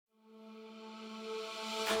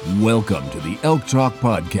Welcome to the Elk Talk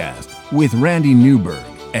Podcast with Randy Newberg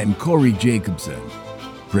and Corey Jacobson.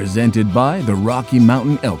 Presented by the Rocky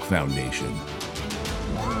Mountain Elk Foundation.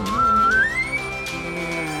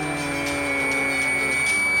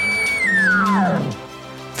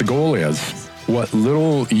 The goal is, what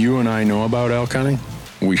little you and I know about elk hunting,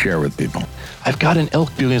 we share with people. I've got an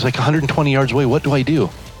elk building. It's like 120 yards away. What do I do?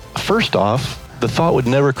 First off, the thought would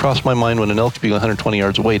never cross my mind when an elk's being 120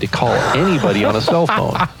 yards away to call anybody on a cell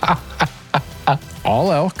phone.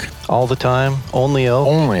 All elk? All the time? Only elk?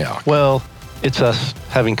 Only elk. Well, it's us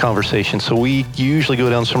having conversations. So we usually go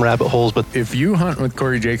down some rabbit holes, but If you hunt with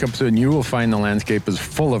Corey Jacobson, you will find the landscape is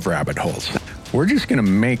full of rabbit holes. We're just going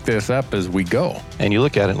to make this up as we go. and you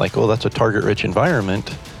look at it like, oh, that's a target-rich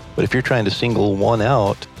environment. But if you're trying to single one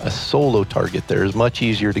out, a solo target there is much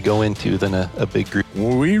easier to go into than a big group.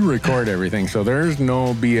 We record everything, so there's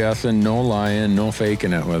no BS and no lying, no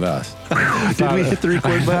faking it with us. Did we hit the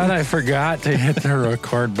record I button? thought I forgot to hit the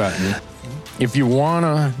record button. If you want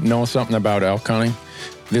to know something about elk hunting,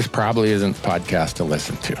 this probably isn't the podcast to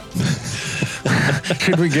listen to.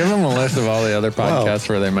 Should we give them a list of all the other podcasts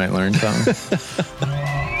where they might learn something?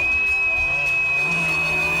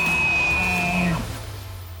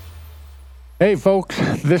 Hey, folks,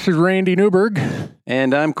 this is Randy Newberg,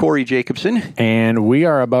 And I'm Corey Jacobson. and we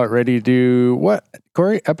are about ready to do what,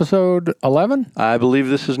 Corey? Episode 11? I believe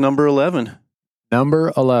this is number 11.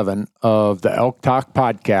 Number 11 of the Elk Talk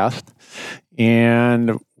podcast.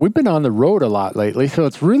 And we've been on the road a lot lately, so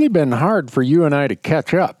it's really been hard for you and I to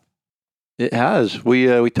catch up. It has.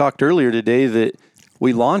 We talked earlier today that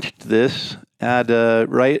we launched this at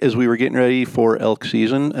right as we were getting ready for elk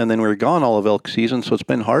season, and then we were gone all of elk season. So it's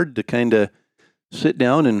been hard to kind of sit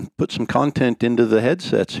down and put some content into the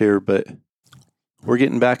headsets here, but we're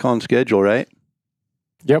getting back on schedule, right?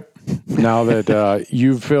 Yep. Now that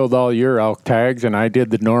you've filled all your elk tags and I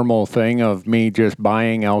did the normal thing of me just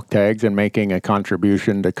buying elk tags and making a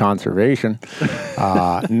contribution to conservation,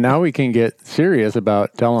 now we can get serious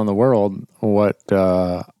about telling the world what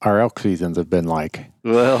our elk seasons have been like.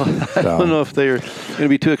 Well, I don't know if they're going to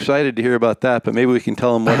be too excited to hear about that, but maybe we can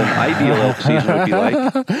tell them what an ideal elk season would be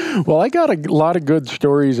like. Well, I got a lot of good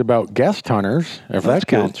stories about guest hunters, if That's that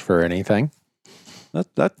counts for anything.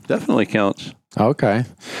 That definitely counts. Okay.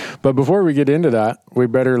 But before we get into that, we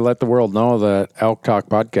better let the world know that Elk Talk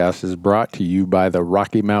Podcast is brought to you by the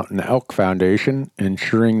Rocky Mountain Elk Foundation,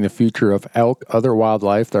 ensuring the future of elk, other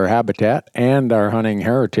wildlife, their habitat, and our hunting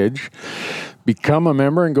heritage. Become a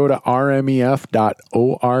member and go to rmef.org.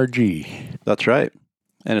 That's right.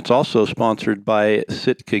 And it's also sponsored by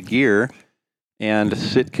Sitka Gear. And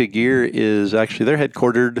Sitka Gear is actually, they're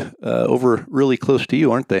headquartered over really close to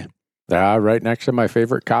you, aren't they? Right next to my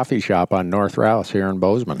favorite coffee shop on North Rouse here in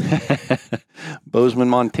Bozeman. Bozeman,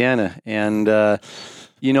 Montana. And,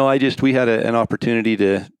 we had an opportunity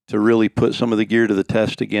to really put some of the gear to the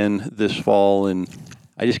test again this fall. And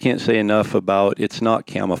I just can't say enough about it's not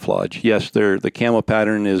camouflage. Yes, the camo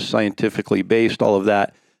pattern is scientifically based, all of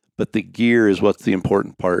that. But the gear is what's the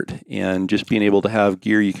important part. And just being able to have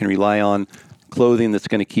gear you can rely on, clothing that's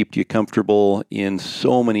going to keep you comfortable in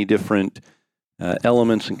so many different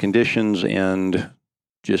elements and conditions and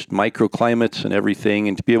just microclimates and everything,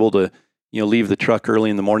 and to be able to, leave the truck early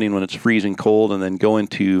in the morning when it's freezing cold and then go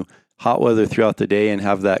into hot weather throughout the day and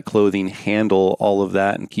have that clothing handle all of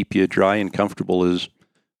that and keep you dry and comfortable is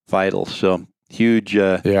vital. So huge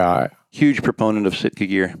proponent of Sitka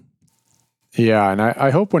Gear. Yeah, and I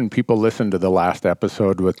hope when people listen to the last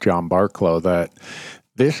episode with John Barklow that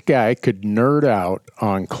this guy could nerd out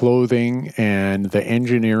on clothing and the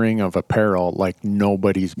engineering of apparel like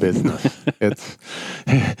nobody's business.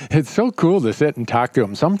 It's so cool to sit and talk to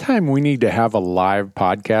him. Sometime we need to have a live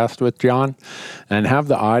podcast with John and have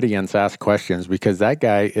the audience ask questions, because that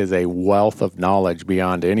guy is a wealth of knowledge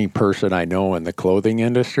beyond any person I know in the clothing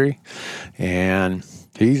industry. And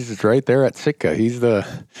he's right there at Sitka. He's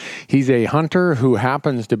a hunter who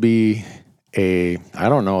happens to be I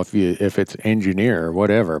don't know if it's engineer or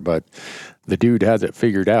whatever, but the dude has it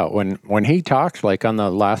figured out. When he talks, like on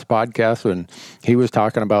the last podcast, when he was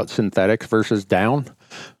talking about synthetics versus down,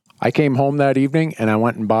 I came home that evening and I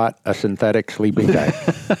went and bought a synthetic sleeping bag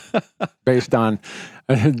based on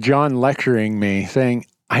John lecturing me, saying,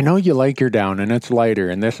 I know you like your down and it's lighter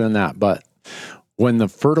and this and that, but when the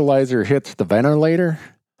fertilizer hits the ventilator,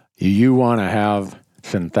 you want to have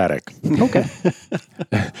synthetic. Okay.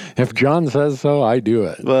 If John says so, I do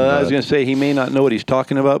it. Well, I was going to say, he may not know what he's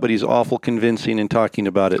talking about, but he's awful convincing in talking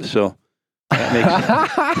about it. So That makes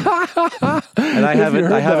sense. And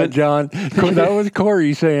I haven't, John. That was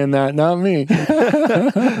Corey saying that, not me.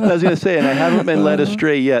 I was going to say, and I haven't been led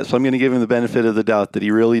astray yet, so I'm going to give him the benefit of the doubt that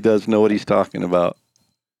he really does know what he's talking about.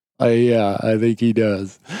 Yeah, I think he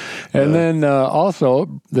does. And then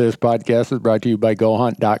also, this podcast is brought to you by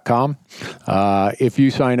GoHunt.com. If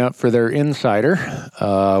you sign up for their Insider,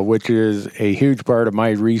 which is a huge part of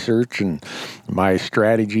my research and my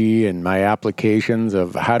strategy and my applications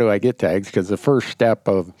of how do I get tags, because the first step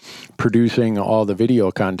of producing all the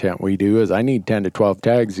video content we do is I need 10 to 12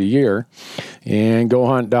 tags a year. And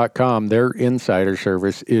GoHunt.com, their Insider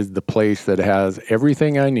service, is the place that has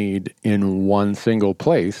everything I need in one single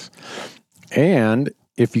place. And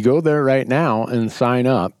if you go there right now and sign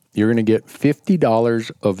up, you're going to get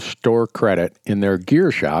 $50 of store credit in their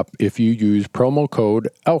gear shop if you use promo code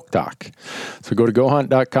ElkTalk. So go to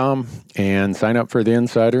GoHunt.com and sign up for the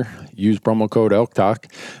Insider. Use promo code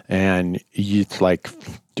ElkTalk, and it's like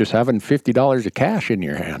just having $50 of cash in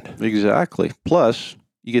your hand. Exactly. Plus,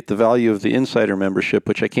 you get the value of the Insider membership,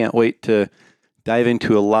 which I can't wait to dive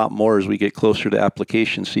into a lot more as we get closer to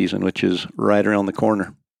application season, which is right around the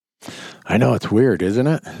corner. I know, it's weird, isn't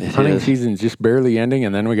it? Hunting season's just barely ending,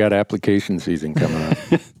 and then we got application season coming up.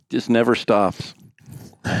 Just never stops.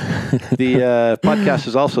 The podcast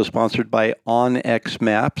is also sponsored by OnX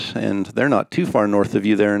Maps, and they're not too far north of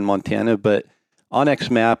you there in Montana, but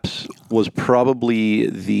OnX Maps was probably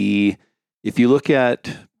if you look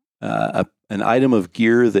at an item of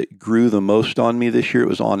gear that grew the most on me this year, it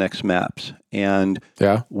was OnX Maps. And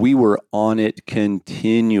we were on it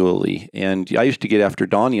continually. And I used to get after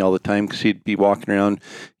Donnie all the time because he'd be walking around,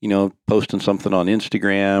 posting something on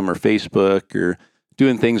Instagram or Facebook or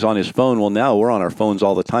doing things on his phone. Well, now we're on our phones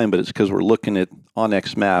all the time, but it's because we're looking at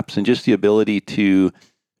OnX Maps, and just the ability to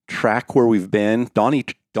track where we've been. Donnie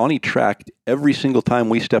tracked every single time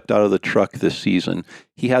we stepped out of the truck this season.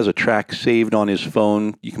 He has a track saved on his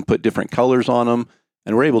phone. You can put different colors on them,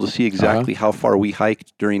 and we're able to see exactly how far we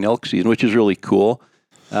hiked during elk season, which is really cool.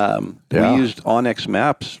 We used OnX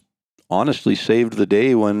Maps, honestly saved the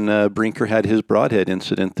day when Brinker had his broadhead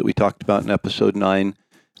incident that we talked about in episode 9,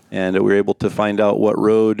 and we were able to find out what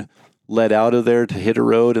road led out of there to hit a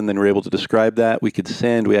road, and then we were able to describe that. We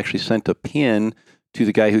actually sent a pin to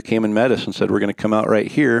the guy who came and met us and said, we're going to come out right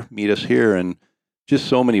here, meet us here. And just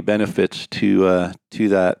so many benefits to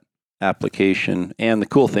that application. And the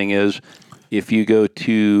cool thing is, if you go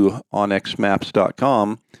to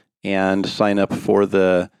onxmaps.com and sign up for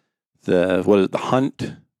the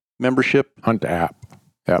Hunt membership? Hunt app.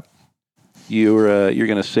 Yep. You're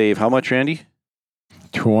going to save how much, Randy?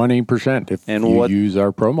 20% if you use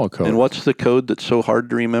our promo code. And what's the code that's so hard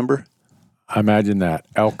to remember? Imagine that.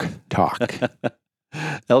 Elk Talk.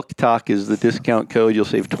 Elk Talk is the discount code. You'll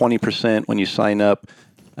save 20% when you sign up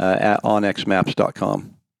at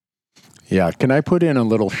onxmaps.com. Yeah. Can I put in a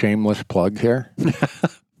little shameless plug here?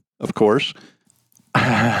 Of course.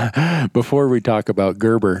 Before we talk about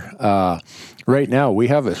Gerber, right now we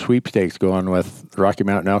have a sweepstakes going with Rocky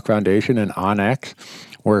Mountain Elk Foundation and OnX,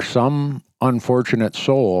 where some unfortunate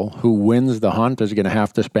soul who wins the hunt is going to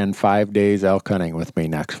have to spend 5 days elk hunting with me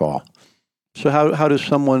next fall. So how does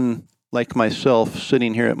someone like myself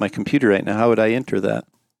sitting here at my computer right now, how would I enter that?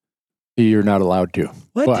 You're not allowed to.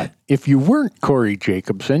 What? But if you weren't Corey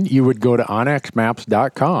Jacobson, you would go to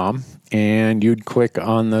onxmaps.com and you'd click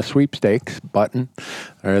on the sweepstakes button.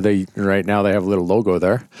 Right now they have a little logo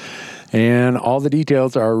there. And all the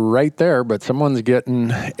details are right there, but someone's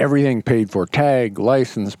getting everything paid for: tag,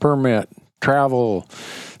 license, permit, travel.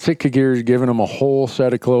 Sitka Gear is giving them a whole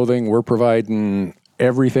set of clothing. We're providing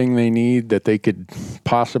everything they need that they could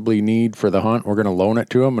possibly need for the hunt. We're going to loan it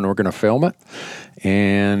to them, and we're going to film it.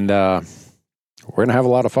 And we're going to have a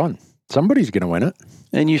lot of fun. Somebody's going to win it.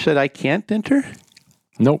 And you said I can't enter?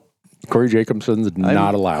 Nope. Corey Jacobson's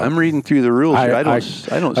not allowed. I'm reading through the rules here.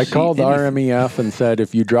 I called the RMEF and said,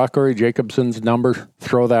 if you draw Corey Jacobson's number,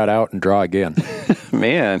 throw that out and draw again.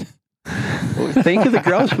 Man. Think of the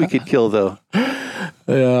grouse we could kill, though.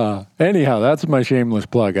 Yeah. Anyhow, that's my shameless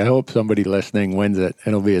plug. I hope somebody listening wins it.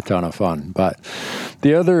 It'll be a ton of fun. But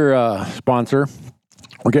the other sponsor,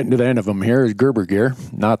 we're getting to the end of them here, is Gerber Gear.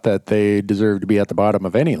 Not that they deserve to be at the bottom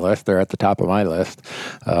of any list. They're at the top of my list.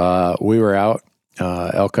 We were out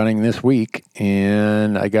elk hunting this week,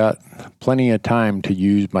 and I got plenty of time to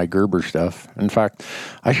use my Gerber stuff. In fact,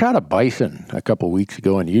 I shot a bison a couple weeks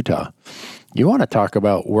ago in Utah. You want to talk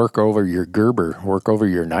about work over your Gerber, work over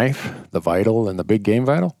your knife, the Vital and the Big Game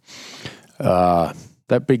Vital?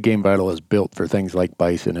 That Big Game Vital is built for things like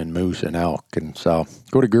bison and moose and elk. And so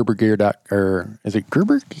go to Gerbergear. Or is it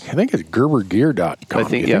Gerber? I think it's Gerbergear.com. I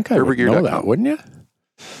think, yeah, Gerbergear.com. Know that, wouldn't you?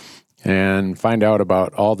 and find out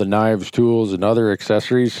about all the knives, tools, and other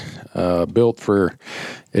accessories built for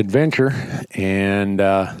adventure. And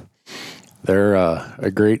they're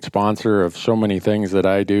a great sponsor of so many things that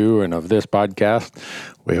I do and of this podcast.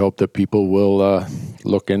 We hope that people will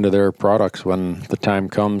look into their products when the time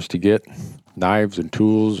comes to get knives and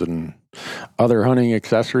tools and other hunting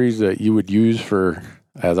accessories that you would use for,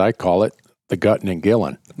 as I call it, the gutting and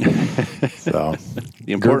gilling. So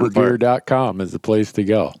GerberGear.com is the place to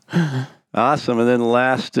go. Awesome. And then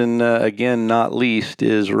last and again, not least,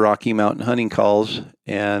 is Rocky Mountain Hunting Calls.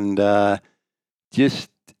 And just,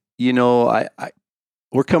 you know,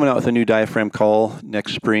 we're coming out with a new diaphragm call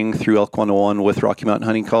next spring through Elk 101 with Rocky Mountain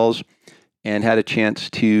Hunting Calls, and had a chance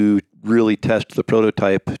to really test the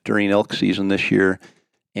prototype during elk season this year.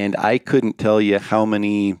 And I couldn't tell you how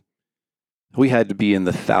many, we had to be in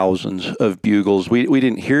the thousands of bugles. We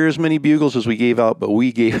didn't hear as many bugles as we gave out, but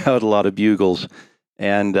we gave out a lot of bugles.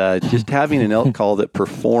 And just having an elk call that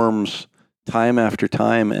performs time after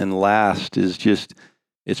time and lasts is just,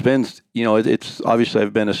 it's been, you know, it's obviously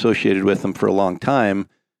I've been associated with them for a long time,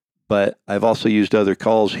 but I've also used other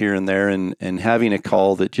calls here and there, and having a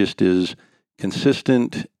call that just is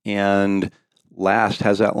consistent and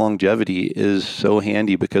has that longevity is so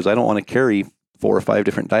handy, because I don't want to carry 4 or 5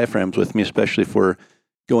 different diaphragms with me, especially if we're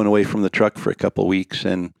going away from the truck for a couple of weeks.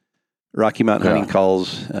 And Rocky Mountain Hunting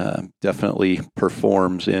Calls definitely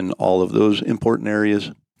performs in all of those important areas.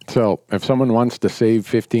 So if someone wants to save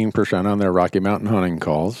 15% on their Rocky Mountain Hunting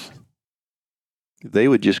Calls, they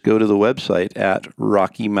would just go to the website at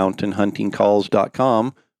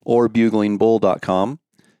RockyMountainHuntingCalls.com or BuglingBull.com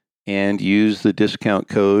and use the discount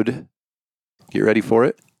code. Get ready for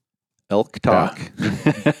it. Elk Talk.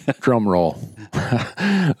 Yeah. Drum roll.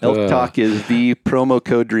 Elk Talk is the promo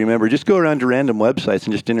code to remember. Just go around to random websites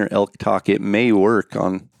and just enter Elk Talk. It may work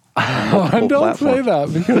on don't platforms. Say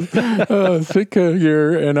that, because Sitka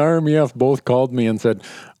here and RMEF both called me and said,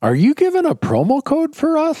 "Are you giving a promo code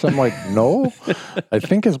for us?" I'm like, "No." I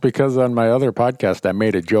think it's because on my other podcast I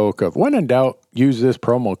made a joke of, when in doubt, use this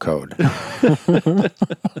promo code.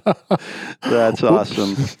 That's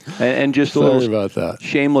awesome. And just a little about that.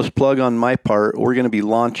 Shameless plug on my part, we're going to be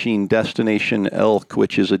launching Destination Elk,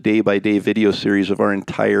 which is a day-by-day video series of our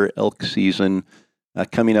entire elk season,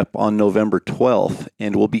 coming up on November 12th.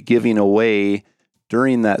 And we'll be giving away,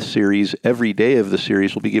 during that series, every day of the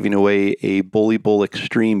series, we'll be giving away a Bully Bull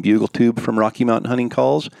Extreme bugle tube from Rocky Mountain Hunting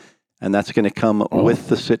Calls. And that's going to come with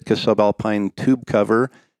the Sitka Subalpine tube cover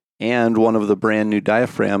and one of the brand new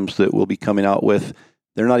diaphragms that we'll be coming out with.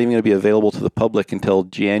 They're not even going to be available to the public until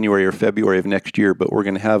January or February of next year, but we're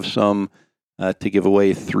going to have some to give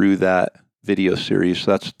away through that video series.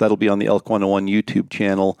 So that'll be on the Elk 101 YouTube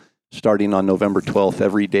channel starting on November 12th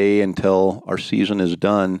every day until our season is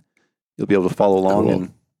done. You'll be able to follow along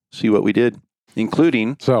and see what we did,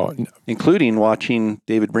 including watching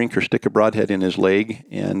David Brinker stick a broadhead in his leg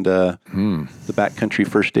and the backcountry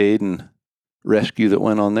first aid and rescue that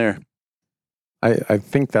went on there. I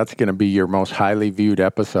think that's going to be your most highly viewed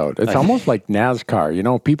episode. It's almost like NASCAR. You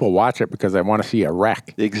know, people watch it because they want to see a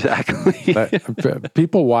wreck. Exactly. But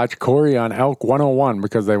people watch Corey on Elk 101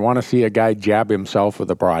 because they want to see a guy jab himself with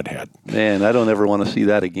a broadhead. Man, I don't ever want to see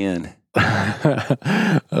that again.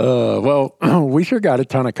 Well, we sure got a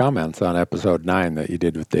ton of comments on episode 9 that you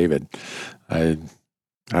did with David. I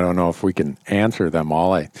don't know if we can answer them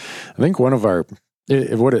all. I think one of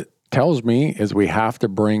what it tells me is we have to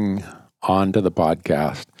bring onto the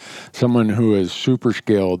podcast someone who is super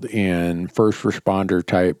skilled in first responder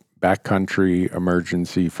type, backcountry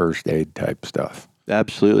emergency first aid type stuff.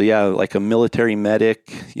 Absolutely. Yeah. Like a military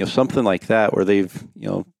medic, something like that, where they've,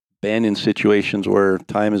 been in situations where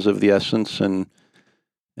time is of the essence and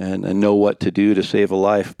know what to do to save a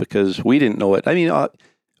life, because we didn't know it. I mean,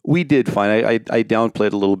 we did fine. I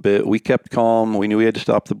downplayed a little bit. We kept calm. We knew we had to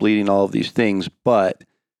stop the bleeding, all of these things, but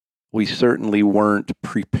we certainly weren't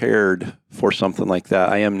prepared for something like that.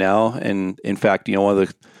 I am now. And in fact, one of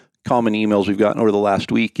the common emails we've gotten over the last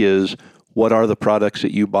week is, what are the products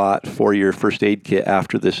that you bought for your first aid kit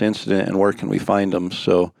after this incident, and where can we find them?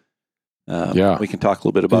 So we can talk a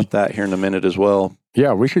little bit about that here in a minute as well.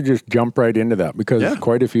 Yeah, we should just jump right into that, because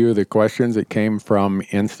quite a few of the questions that came from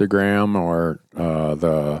Instagram or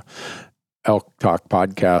the Elk Talk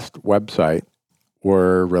podcast website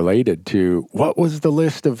were related to what was the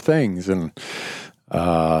list of things. And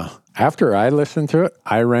after I listened to it,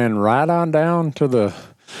 I ran right on down to the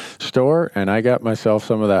store and I got myself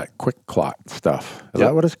some of that Quick Clot stuff. Is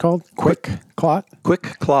that what it's called? Quick Clot? Quick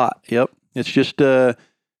Clot, yep. It's just,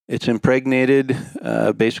 it's impregnated,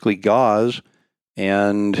 basically gauze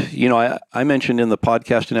And, I mentioned in the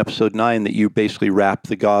podcast in episode 9 that you basically wrap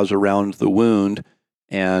the gauze around the wound,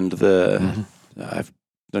 and I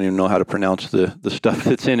don't even know how to pronounce the stuff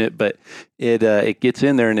that's in it, but it gets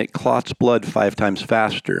in there and it clots blood 5 times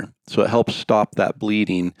faster. So it helps stop that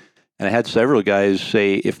bleeding. And I had several guys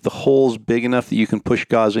say, if the hole's big enough that you can push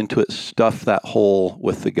gauze into it, stuff that hole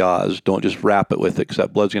with the gauze. Don't just wrap it with it, because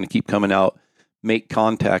that blood's going to keep coming out. Make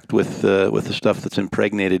contact with the stuff that's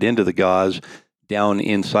impregnated into the gauze down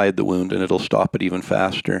inside the wound, and it'll stop it even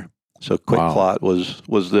faster. So quick clot was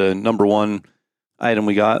the number one item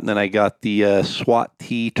we got. And then I got the SWAT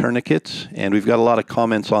T tourniquets, and we've got a lot of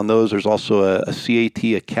comments on those. There's also a CAT,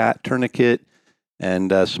 a CAT tourniquet,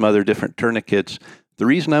 and some other different tourniquets. The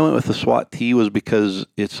reason I went with the SWAT T was because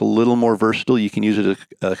it's a little more versatile. You can use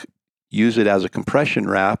it as a compression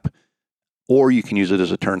wrap, or you can use it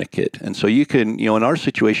as a tourniquet. And so you can, in our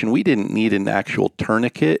situation, we didn't need an actual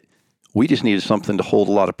tourniquet. We just needed something to hold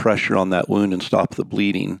a lot of pressure on that wound and stop the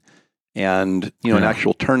bleeding. And, an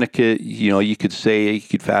actual tourniquet, you could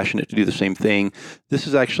fashion it to do the same thing. This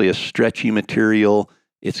is actually a stretchy material.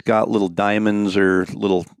 It's got little diamonds or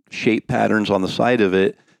little shape patterns on the side of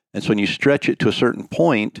it. And so when you stretch it to a certain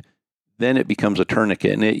point, then it becomes a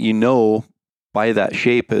tourniquet. And it, by that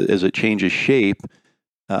shape, as it changes shape,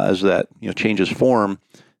 as that, changes form,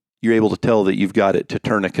 you're able to tell that you've got it to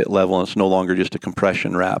tourniquet level and it's no longer just a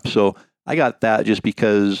compression wrap. So I got that just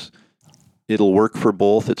because it'll work for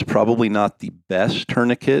both. It's probably not the best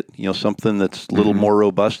tourniquet, something that's a little more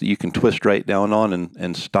robust that you can twist right down on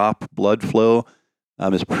and stop blood flow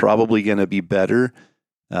is probably going to be better.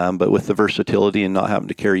 But with the versatility and not having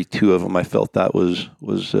to carry 2 of them, I felt that was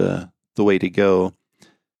the way to go.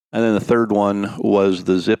 And then the third one was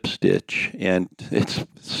the zip stitch, and it's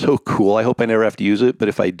so cool. I hope I never have to use it, but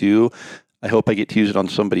if I do, I hope I get to use it on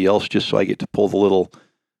somebody else just so I get to pull the little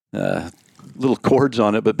cords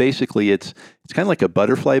on it. But basically, it's kind of like a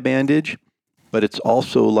butterfly bandage, but it's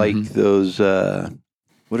also like those,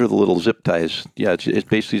 what are the little zip ties? Yeah, it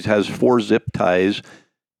basically has 4 zip ties.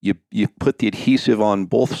 You put the adhesive on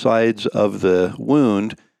both sides of the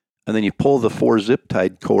wound, and then you pull the 4 zip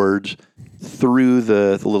tied cords through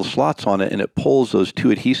the little slots on it, and it pulls those 2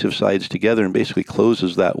 adhesive sides together and basically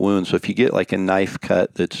closes that wound. So if you get like a knife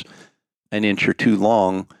cut that's an inch or 2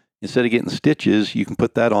 long, instead of getting stitches, you can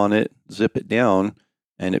put that on it, zip it down,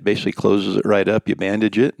 and it basically closes it right up. You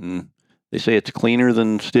bandage it, and they say it's cleaner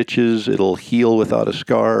than stitches. It'll heal without a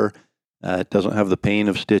scar. It doesn't have the pain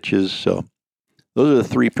of stitches. So those are the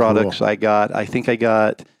 3 products I got. I think I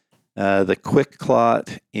got the Quick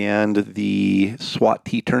Clot and the SWAT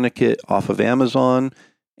T tourniquet off of Amazon,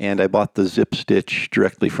 and I bought the Zip Stitch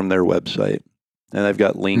directly from their website. And I've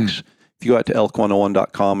got links. If you go out to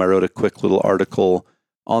elk101.com, I wrote a quick little article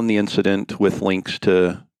on the incident with links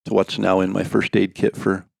to what's now in my first aid kit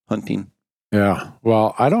for hunting. Yeah.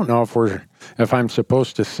 Well, I don't know if I'm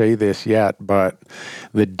supposed to say this yet, but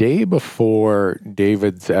the day before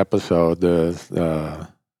David's episode, it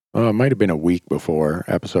might have been a week before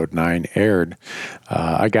episode 9 aired,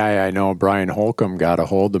 a guy I know, Brian Holcomb, got a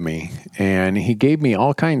hold of me, and he gave me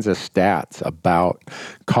all kinds of stats about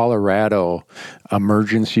Colorado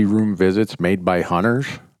emergency room visits made by hunters.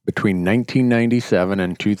 Between 1997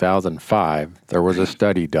 and 2005, there was a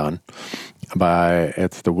study done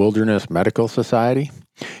it's the Wilderness Medical Society.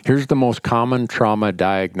 Here's the most common trauma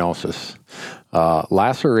diagnosis.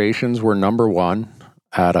 Lacerations were number 1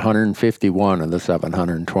 at 151 of the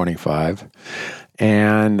 725,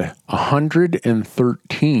 and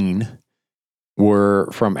 113 were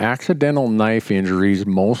from accidental knife injuries,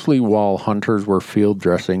 mostly while hunters were field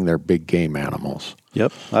dressing their big game animals.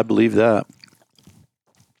 Yep, I believe that.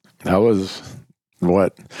 That was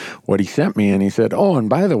what he sent me, and he said, "Oh, and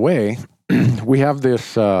by the way, we have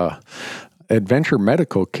this Adventure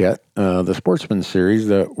Medical Kit, the Sportsman Series,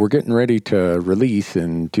 that we're getting ready to release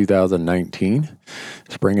in 2019,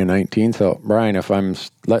 spring of 19. So, Brian, if I'm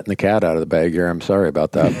letting the cat out of the bag here, I'm sorry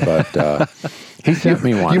about that. But he sent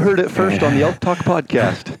me one. You heard it first on the Elk Talk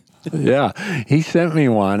podcast. Yeah, he sent me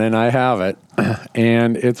one, and I have it.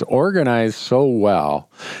 And it's organized so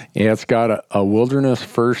well. It's got a wilderness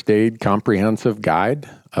first aid comprehensive guide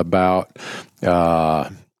about...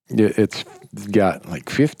 It's got like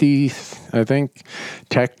 50, I think,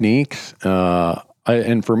 techniques.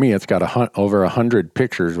 And for me, it's got over 100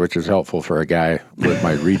 pictures, which is helpful for a guy with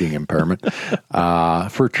my reading impairment,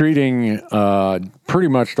 for treating pretty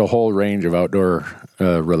much the whole range of outdoor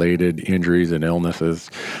related injuries and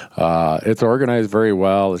illnesses. It's organized very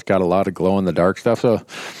well. It's got a lot of glow-in-the-dark stuff. So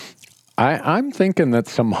I'm thinking that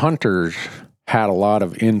some hunters had a lot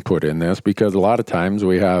of input in this, because a lot of times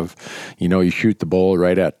we have, you shoot the bull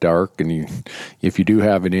right at dark, and if you do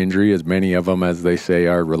have an injury, as many of them, as they say,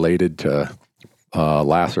 are related to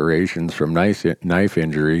lacerations from knife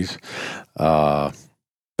injuries, that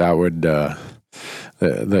would the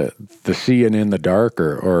seeing in the dark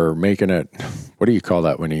or making it, what do you call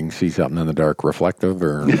that when you can see something in the dark? Reflective,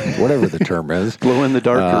 or whatever the term is. Glow in the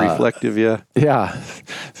dark or reflective, yeah. Yeah,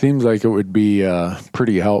 seems like it would be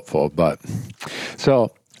pretty helpful. But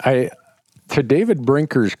so to David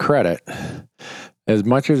Brinker's credit, as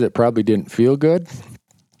much as it probably didn't feel good,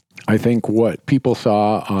 I think what people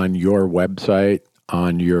saw on your website,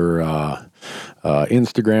 on your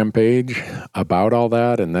Instagram page about all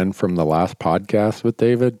that, and then from the last podcast with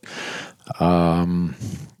David,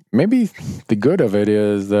 maybe the good of it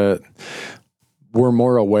is that we're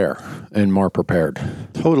more aware and more prepared.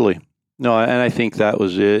 Totally. No, and I think that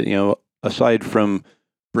was it. Aside from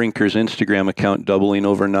Brinker's Instagram account doubling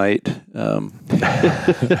overnight,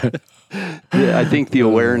 I think the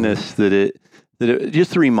awareness that it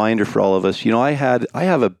just a reminder for all of us. I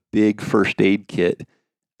have a big first aid kit,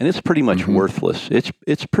 and it's pretty much worthless.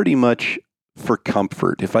 It's pretty much for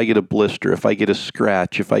comfort. If I get a blister, if I get a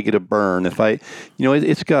scratch, if I get a burn, if I,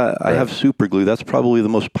 it's got. I have super glue. That's probably the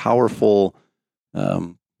most powerful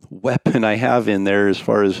weapon I have in there as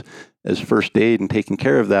far as first aid and taking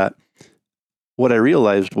care of that. What I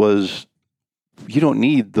realized was you don't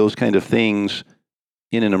need those kind of things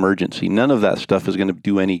in an emergency. None of that stuff is going to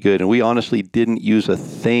do any good. And we honestly didn't use a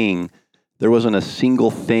thing. There wasn't a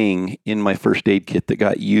single thing in my first aid kit that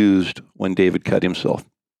got used when David cut himself.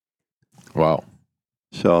 Wow.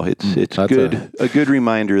 So it's good. A good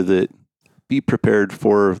reminder that be prepared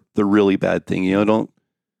for the really bad thing. Don't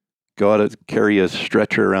go out and carry a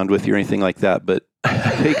stretcher around with you or anything like that, but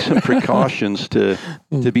take some precautions to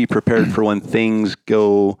be prepared for when things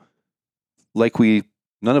go like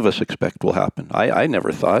none of us expect will happen. I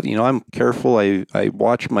never thought, I'm careful. I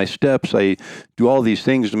watch my steps. I do all these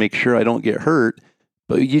things to make sure I don't get hurt,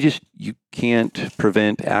 but you can't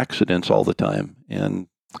prevent accidents all the time. And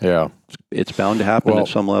yeah, it's bound to happen at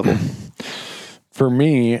some level. For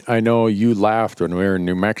me, I know you laughed when we were in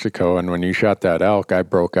New Mexico, and when you shot that elk, I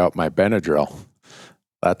broke out my Benadryl.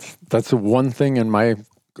 That's the one thing in my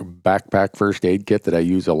backpack first aid kit that I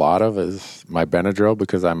use a lot of is my Benadryl,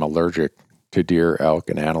 because I'm allergic to deer, elk,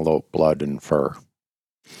 and antelope blood and fur.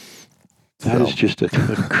 That is just a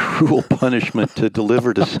cruel punishment to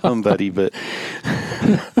deliver to somebody, but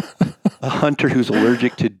a hunter who's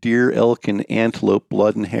allergic to deer, elk, and antelope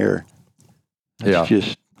blood and hair.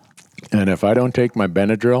 Just. And if I don't take my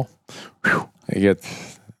Benadryl, it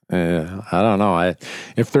gets, I don't know.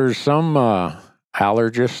 If there's some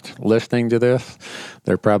allergist listening to this,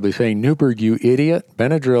 they're probably saying, Newberg, you idiot.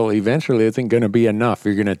 Benadryl eventually isn't going to be enough.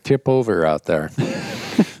 You're going to tip over out there.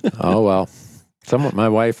 Oh, well. My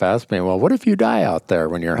wife asked me, well, what if you die out there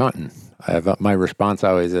when you're hunting? My response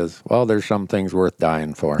always is, well, there's some things worth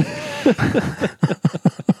dying for.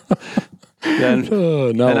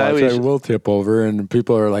 I will tip over, and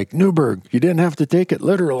people are like, Newberg, you didn't have to take it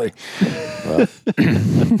literally.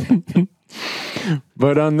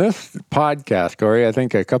 But on this podcast, Corey, I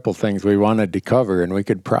think a couple things we wanted to cover, and we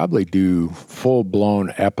could probably do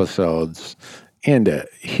full-blown episodes into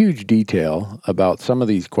huge detail about some of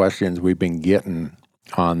these questions we've been getting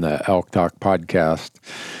on the Elk Talk podcast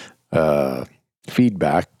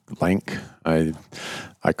feedback link. I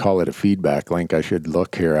call it a feedback link. I should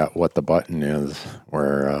look here at what the button is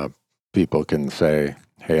where people can say,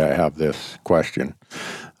 hey, I have this question.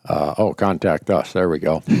 Contact us. There we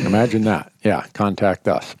go. Imagine that. Yeah, contact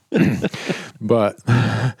us. But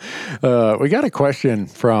we got a question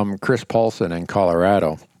from Chris Paulson in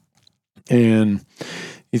Colorado. And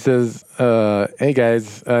he says, hey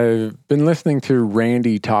guys, I've been listening to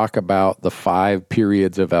Randy talk about the 5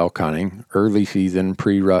 periods of elk hunting: early season,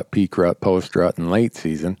 pre-rut, peak rut, post-rut, and late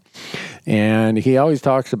season. And he always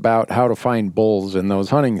talks about how to find bulls in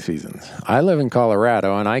those hunting seasons. I live in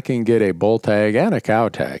Colorado, and I can get a bull tag and a cow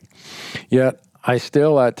tag. Yet I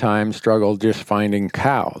still at times struggle just finding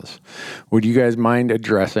cows. Would you guys mind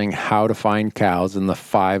addressing how to find cows in the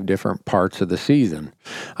 5 different parts of the season?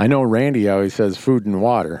 I know Randy always says food and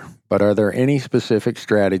water, but are there any specific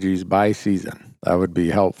strategies by season? That would be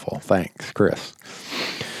helpful. Thanks, Chris.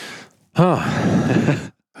 Who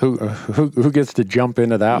gets to jump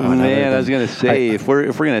into that one? Man, I was going to say, if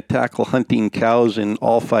we're going to tackle hunting cows in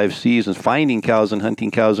all 5 seasons, finding cows and hunting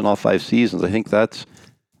cows in all 5 seasons, I think that's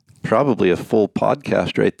probably a full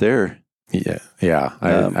podcast right there. Yeah,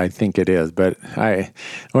 I think it is. But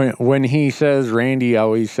when he says, Randy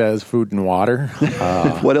always says food and water.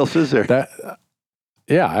 What else is there?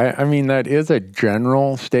 Yeah, I mean, that is a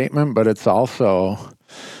general statement, but it's also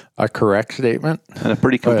a correct statement. And a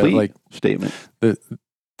pretty complete statement.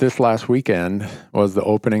 This last weekend was the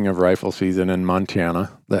opening of rifle season in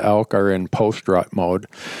Montana. The elk are in post-rut mode.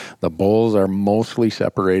 The bulls are mostly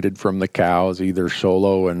separated from the cows, either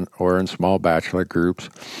solo or in small bachelor groups.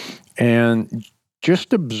 And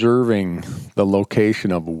just observing the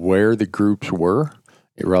location of where the groups were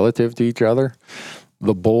relative to each other,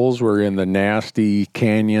 the bulls were in the nasty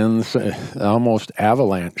canyons, almost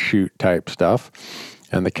avalanche chute type stuff.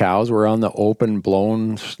 And the cows were on the open,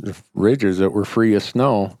 blown ridges that were free of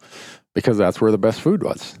snow because that's where the best food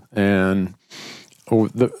was. And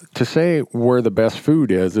to say where the best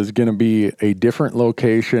food is going to be a different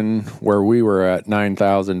location where we were at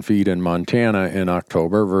 9,000 feet in Montana in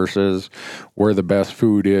October versus where the best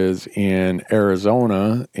food is in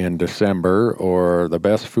Arizona in December or the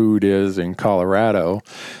best food is in Colorado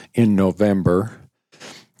in November.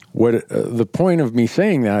 What the point of me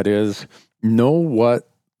saying that is, know what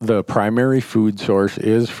the primary food source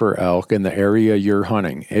is for elk in the area you're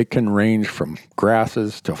hunting. It can range from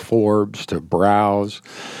grasses to forbs to browse.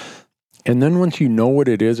 And then once you know what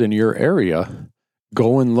it is in your area,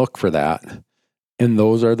 go and look for that. And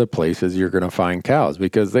those are the places you're going to find cows,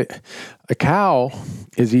 because a cow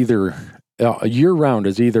is either year-round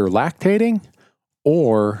is either lactating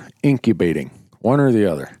or incubating, one or the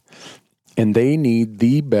other. And they need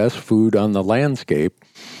the best food on the landscape.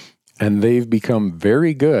 And they've become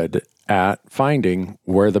very good at finding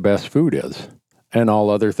where the best food is. And all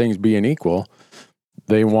other things being equal,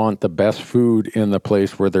 they want the best food in the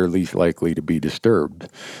place where they're least likely to be disturbed.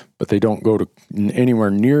 But they don't go to anywhere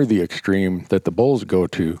near the extreme that the bulls go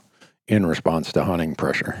to in response to hunting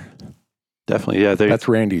pressure. Definitely, yeah. That's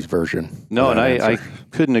Randy's version. No, and I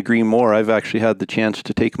couldn't agree more. I've actually had the chance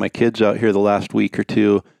to take my kids out here the last week or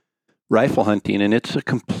two rifle hunting, and it's a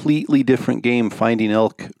completely different game finding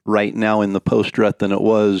elk right now in the post-rut than it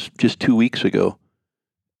was just 2 weeks ago.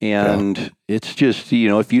 And it's just,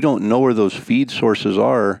 if you don't know where those feed sources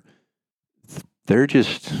are, they're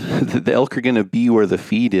just, the elk are going to be where the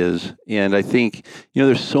feed is. And I think,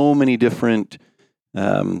 there's so many different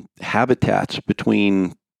habitats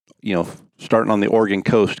between, starting on the Oregon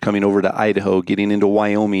coast, coming over to Idaho, getting into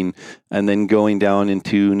Wyoming, and then going down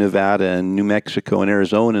into Nevada and New Mexico and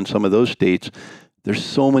Arizona and some of those states. There's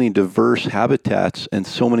so many diverse habitats and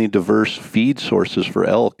so many diverse feed sources for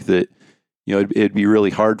elk that, it'd be really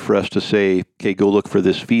hard for us to say, okay, go look for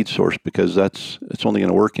this feed source, because it's only going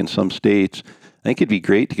to work in some states. I think it'd be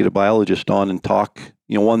great to get a biologist on and talk,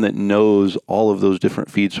 one that knows all of those different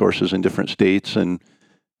feed sources in different states and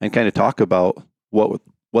kind of talk about what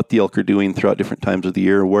the elk are doing throughout different times of the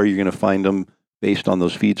year, where you're going to find them based on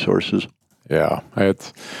those feed sources. Yeah,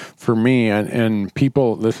 it's for me and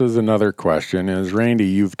people. This is another question: is Randy?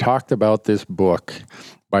 You've talked about this book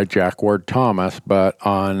by Jack Ward Thomas, but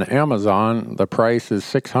on Amazon the price is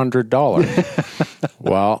 $600.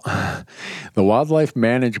 Well, the Wildlife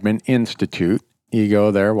Management Institute. You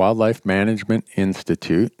go there, Wildlife Management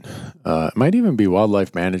Institute. It might even be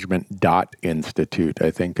wildlifemanagement.institute,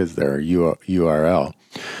 I think, is their URL.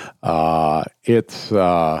 It's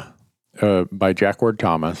by Jack Ward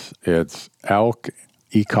Thomas. It's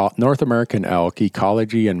North American Elk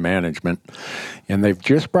Ecology and Management, and they've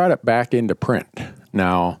just brought it back into print.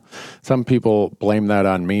 Now, some people blame that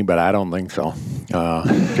on me, but I don't think so.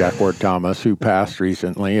 Jack Ward Thomas, who passed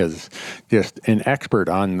recently, is just an expert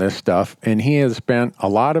on this stuff, and he has spent a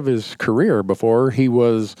lot of his career before he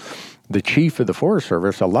was the chief of the Forest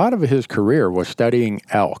Service. A lot of his career was studying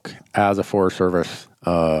elk as a Forest Service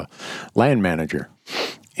land manager.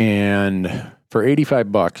 And for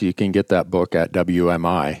 $85, you can get that book at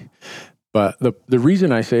WMI. But the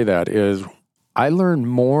reason I say that is I learned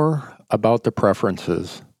more about the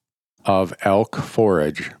preferences of elk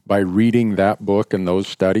forage by reading that book and those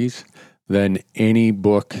studies than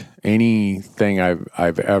anything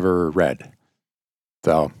I've ever read.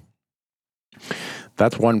 So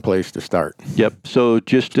that's one place to start. Yep. So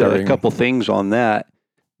just a couple things on that.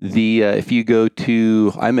 If you go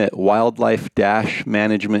to, I'm at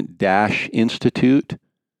Wildlife-Management-Institute,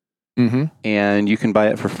 and you can buy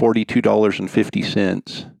it for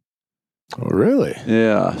 $42.50. Oh, really?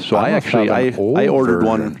 Yeah. So I ordered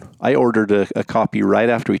one. I ordered a copy right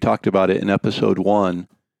after we talked about it in episode 1,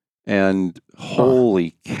 and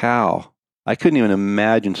holy cow, I couldn't even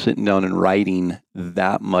imagine sitting down and writing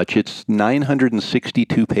that much. It's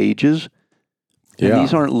 962 pages. And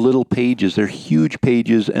these aren't little pages; they're huge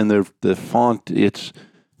pages, and the font. This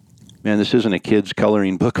isn't a kid's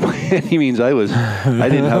coloring book by any means. I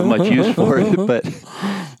didn't have much use for it, but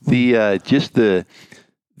the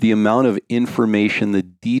the amount of information, the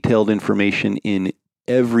detailed information in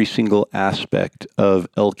every single aspect of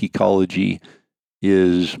elk ecology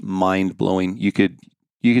is mind-blowing. You could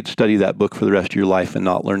study that book for the rest of your life and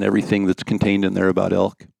not learn everything that's contained in there about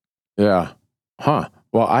elk. Yeah. Huh.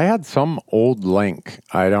 Well, I had some old link.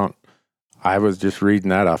 I was just reading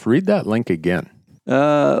that off. Read that link again.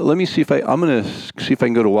 Let me see I'm going to see if I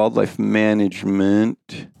can go to Wildlife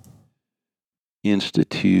Management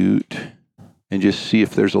Institute and just see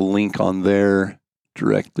if there's a link on there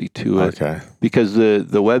directly to it. Okay. Because the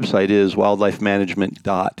website is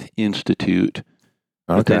wildlifemanagement.institute.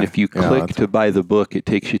 But then if you click to buy the book, it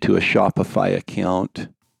takes you to a Shopify account.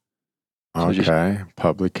 So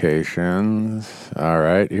publications. All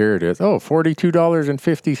right, here it is. Oh,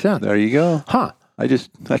 $42.50. There you go. Huh. I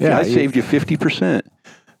saved you 50%.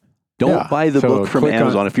 Don't buy the book from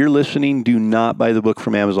Amazon. If you're listening, do not buy the book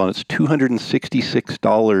from Amazon. It's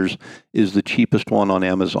 $266 is the cheapest one on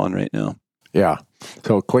Amazon right now. Yeah.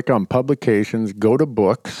 So click on publications, go to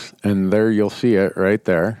books, and there you'll see it right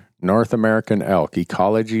there. North American Elk,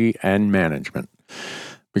 Ecology and Management.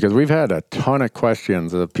 Because we've had a ton of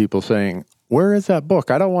questions of people saying, where is that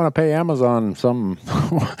book? I don't want to pay Amazon some,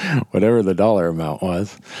 whatever the dollar amount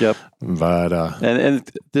was. Yep. But, and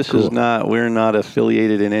this is we're not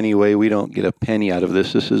affiliated in any way. We don't get a penny out of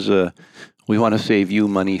this. This is we want to save you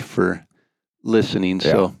money for listening.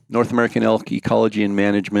 Yeah. So North American Elk, Ecology and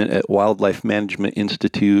Management at Wildlife Management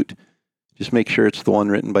Institute. Just make sure it's the one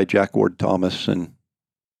written by Jack Ward Thomas, and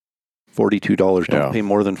 $42. Don't pay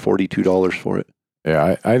more than $42 for it.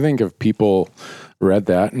 Yeah, I think if people read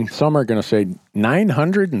that, and some are going to say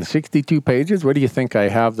 962 pages, what do you think I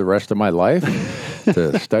have the rest of my life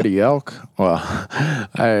to study elk? Well,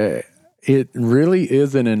 it really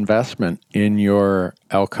is an investment in your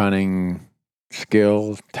elk hunting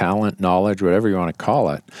skill, talent, knowledge, whatever you want to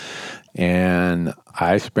call it. And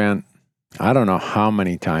I don't know how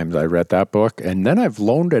many times I read that book, and then I've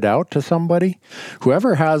loaned it out to somebody.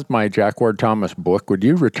 Whoever has my Jack Ward Thomas book, would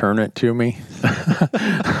you return it to me?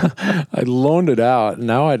 I loaned it out.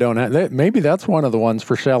 Now I don't have that. Maybe that's one of the ones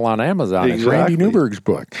for sale on Amazon. Exactly. It's Randy Newberg's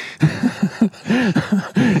book.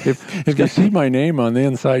 if you see my name on the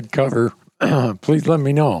inside cover, please let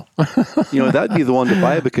me know. That'd be the one to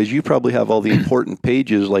buy, because you probably have all the important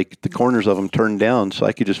pages, like the corners of them turned down, so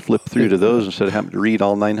I could just flip through to those instead of having to read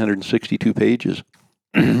all 962 pages.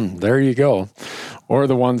 There you go. Or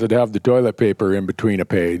the ones that have the toilet paper in between a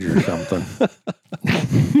page or something.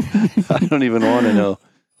 I don't even want to know.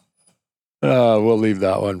 We'll leave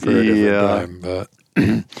that one for a different time. But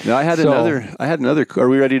no, I had another. Are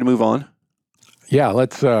we ready to move on? Yeah,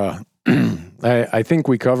 let's. I think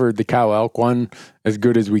we covered the cow elk one as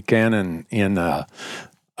good as we can in a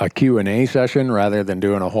Q&A session rather than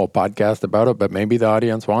doing a whole podcast about it, but maybe the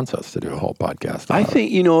audience wants us to do a whole podcast about I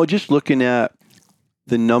think, just looking at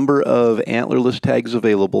the number of antlerless tags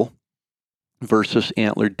available versus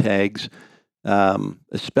antlered tags,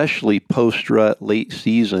 especially post-rut, late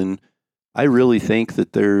season, I really think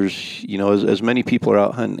that there's, as many people are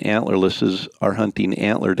out hunting antlerless as are hunting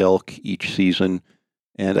antlered elk each season.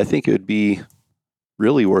 And I think it would be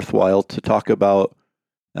really worthwhile to talk about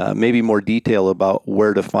maybe more detail about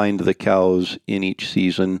where to find the cows in each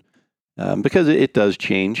season, because it does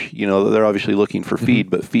change. They're obviously looking for feed,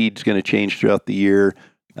 but feed's going to change throughout the year.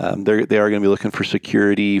 They are going to be looking for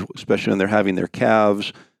security, especially when they're having their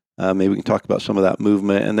calves. Maybe we can talk about some of that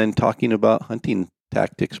movement, and then talking about hunting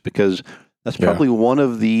tactics, because that's probably one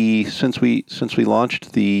of the, since we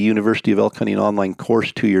launched the University of Elk Hunting online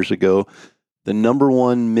course 2 years ago, the number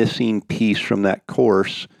one missing piece from that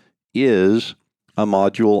course is a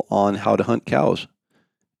module on how to hunt cows.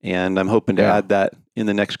 And I'm hoping to add that in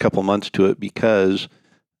the next couple months to it, because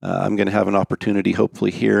I'm going to have an opportunity,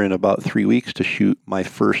 hopefully here in about 3 weeks, to shoot my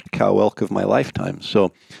first cow elk of my lifetime.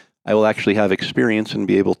 So I will actually have experience and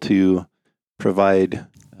be able to provide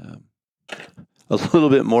a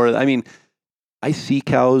little bit more. I mean, I see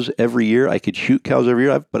cows every year. I could shoot cows every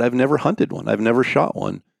year, but I've never hunted one. I've never shot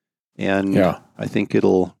one. And I think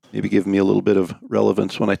it'll maybe give me a little bit of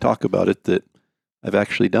relevance when I talk about it, that I've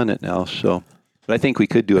actually done it now. So, but I think we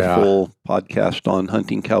could do a full podcast on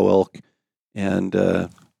hunting cow elk and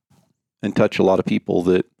touch a lot of people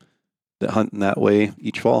that hunt in that way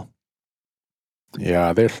each fall.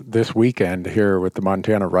 Yeah, this weekend here with the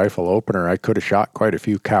Montana Rifle Opener, I could have shot quite a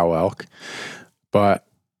few cow elk, but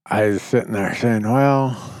I was sitting there saying,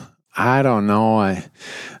 well, I don't know.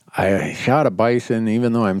 I shot a bison,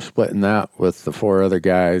 even though I'm splitting that with the 4 other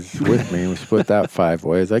guys with me. We split that 5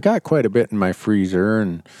 ways. I got quite a bit in my freezer,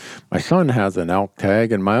 and my son has an elk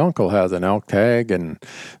tag, and my uncle has an elk tag. And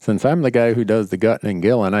since I'm the guy who does the gutting and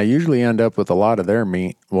gilling, I usually end up with a lot of their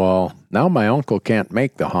meat. Well, now my uncle can't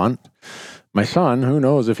make the hunt. My son, who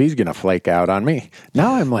knows if he's going to flake out on me.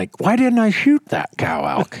 Now I'm like, why didn't I shoot that cow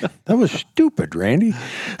elk? That was stupid, Randy.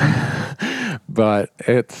 But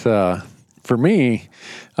it's, for me,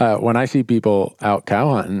 when I see people out cow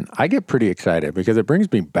hunting, I get pretty excited because it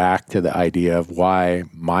brings me back to the idea of why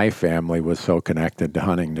my family was so connected to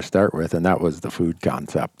hunting to start with, and that was the food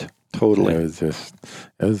concept. Totally. It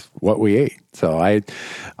was what we ate. So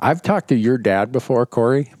I've talked to your dad before,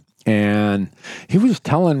 Corey, and he was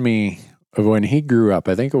telling me when he grew up,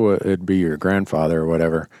 I think it'd be your grandfather or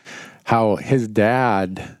whatever, how his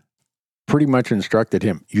dad pretty much instructed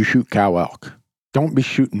him, you shoot cow elk. Don't be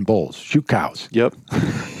shooting bulls. Shoot cows. Yep.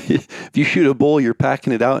 If you shoot a bull, you're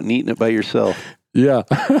packing it out and eating it by yourself. Yeah.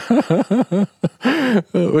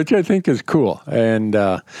 Which I think is cool. And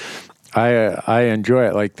I enjoy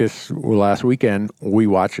it. Like this last weekend, we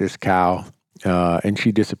watched this cow and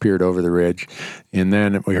she disappeared over the ridge. And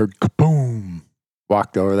then we heard kaboom.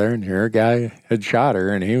 Walked over there, and here a guy had shot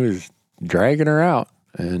her, and he was dragging her out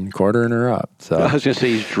and quartering her up. So I was going to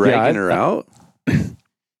say he's dragging her out.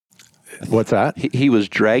 What's that? He was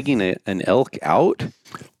dragging an elk out?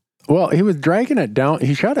 Well, he was dragging it down.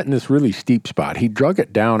 He shot it in this really steep spot. He drug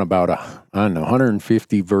it down about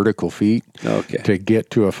 150 vertical feet to get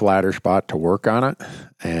to a flatter spot to work on it.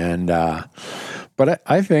 And but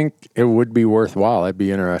I think it would be worthwhile. I'd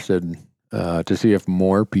be interested to see if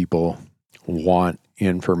more people want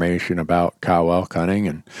information about cow elk hunting,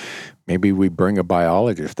 and maybe we bring a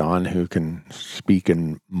biologist on who can speak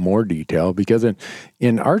in more detail, because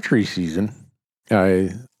in archery season, I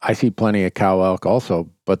see plenty of cow elk also,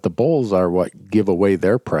 but the bulls are what give away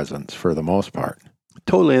their presence for the most part.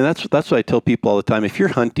 Totally. And that's what I tell people all the time. If you're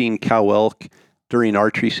hunting cow elk during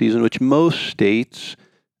archery season, which most states,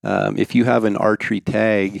 if you have an archery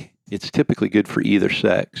tag, it's typically good for either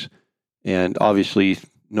sex. And obviously,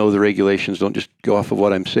 know the regulations, don't just go off of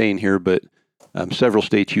what I'm saying here, but several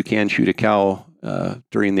states you can shoot a cow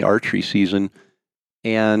during the archery season.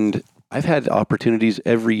 And I've had opportunities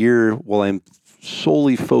every year while I'm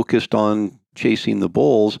solely focused on chasing the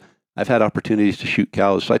bulls. I've had opportunities to shoot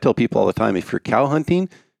cows. So I tell people all the time, if you're cow hunting,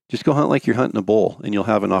 just go hunt like you're hunting a bull, and you'll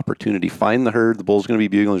have an opportunity. Find the herd, the bull's going to be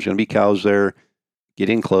bugling, there's going to be cows there. Get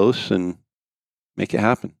in close and make it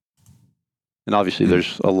happen. And obviously,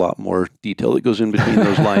 there's a lot more detail that goes in between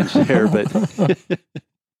those lines there. But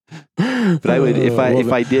I would,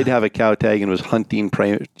 if I did have a cow tag and was hunting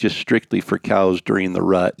just strictly for cows during the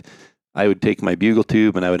rut, I would take my bugle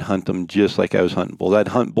tube and I would hunt them just like I was hunting bulls. I'd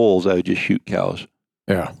hunt bulls. I would just shoot cows.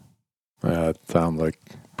 Yeah, it sounds like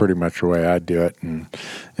pretty much the way I'd do it. And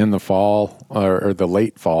in the fall or the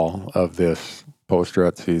late fall of this post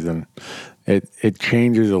rut season, it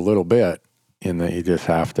changes a little bit in that you just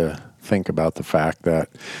have to think about the fact that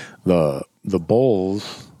the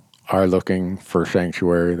bulls are looking for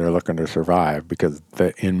sanctuary. They're looking to survive, because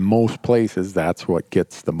in most places, that's what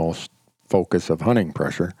gets the most focus of hunting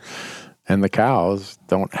pressure. And the cows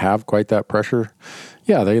don't have quite that pressure.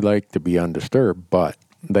 Yeah, they like to be undisturbed, but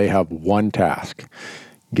they have one task: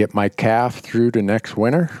 get my calf through to next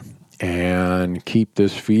winter and keep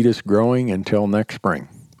this fetus growing until next spring.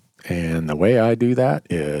 And the way I do that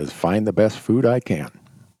is find the best food I can.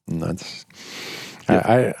 And that's,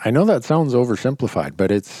 I know that sounds oversimplified,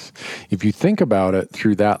 but it's, if you think about it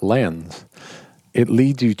through that lens, it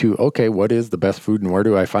leads you to, okay, what is the best food and where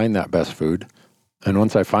do I find that best food? And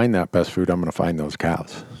once I find that best food, I'm going to find those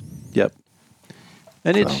cows. Yep.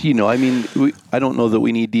 And it's, I don't know that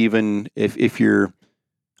we need to even, if you're,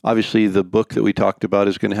 obviously the book that we talked about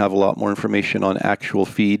is going to have a lot more information on actual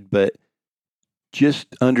feed, but just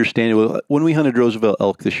understanding, when we hunted Roosevelt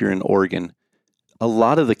elk this year in Oregon, a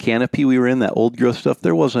lot of the canopy we were in, that old growth stuff,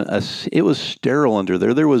 it was sterile under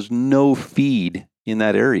there. There was no feed in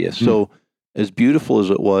that area. So as beautiful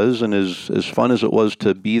as it was, and as fun as it was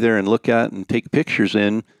to be there and look at and take pictures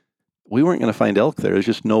in, we weren't going to find elk there. There's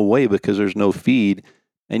just no way, because there's no feed.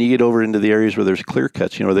 And you get over into the areas where there's clear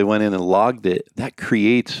cuts, where they went in and logged it. That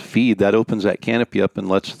creates feed. That opens that canopy up and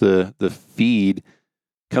lets the feed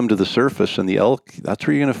come to the surface, and the elk, that's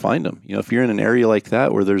where you're going to find them. If you're in an area like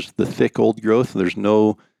that where there's the thick old growth, there's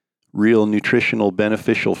no real nutritional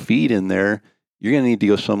beneficial feed in there, you're going to need to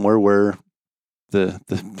go somewhere where the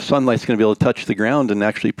sunlight's going to be able to touch the ground and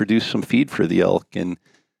actually produce some feed for the elk. And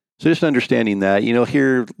so just understanding that,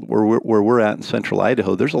 here where we're at in central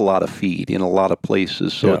Idaho, there's a lot of feed in a lot of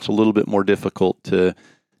places. So it's a little bit more difficult to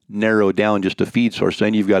narrow down just a feed source.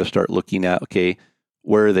 Then you've got to start looking at, okay,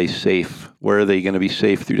 where are they safe? Where are they going to be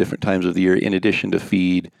safe through different times of the year in addition to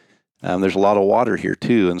feed? There's a lot of water here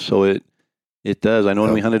too. And so it does. I know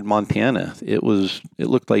when we hunted Montana, it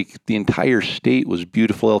looked like the entire state was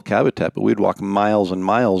beautiful elk habitat, but we'd walk miles and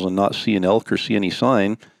miles and not see an elk or see any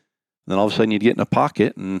sign. And then all of a sudden you'd get in a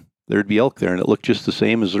pocket and there'd be elk there, and it looked just the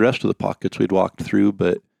same as the rest of the pockets we'd walked through,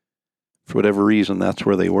 but for whatever reason, that's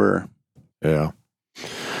where they were. Yeah.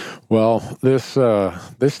 Well, this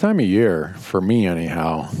time of year, for me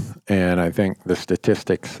anyhow, and I think the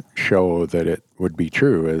statistics show that it would be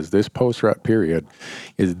true, is this post-rut period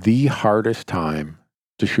is the hardest time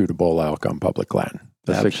to shoot a bull elk on public land.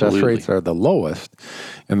 The success rates are the lowest,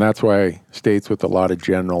 and that's why states with a lot of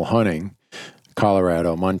general hunting,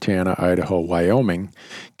 Colorado, Montana, Idaho, Wyoming,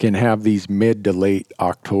 can have these mid to late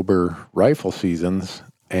October rifle seasons,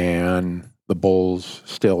 and the bulls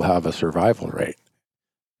still have a survival rate.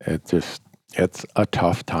 It's a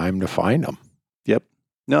tough time to find them. Yep.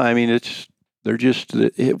 No, I mean,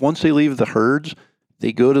 once they leave the herds,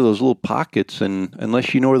 they go to those little pockets, and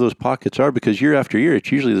unless you know where those pockets are, because year after year,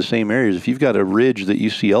 it's usually the same areas. If you've got a ridge that you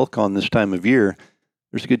see elk on this time of year,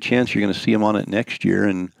 there's a good chance you're going to see them on it next year,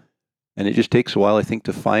 and it just takes a while, I think,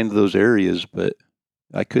 to find those areas. But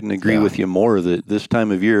I couldn't agree with you more that this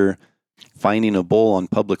time of year, finding a bull on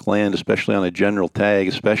public land, especially on a general tag,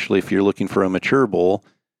 especially if you're looking for a mature bull,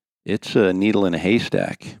 it's a needle in a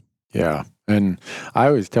haystack. Yeah. And I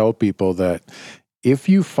always tell people that if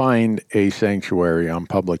you find a sanctuary on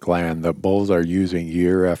public land that bulls are using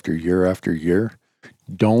year after year after year,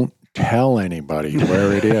 don't tell anybody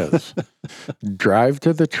where it is. Drive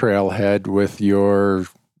to the trailhead with your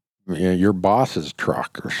boss's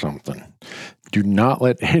truck or something. Do not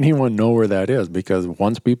let anyone know where that is, because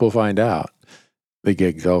once people find out, the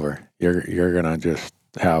gig's over. You're going to just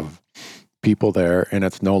have people there, and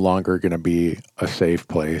it's no longer going to be a safe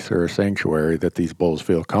place or a sanctuary that these bulls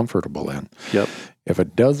feel comfortable in. Yep. If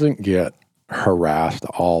it doesn't get harassed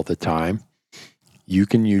all the time, you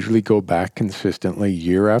can usually go back consistently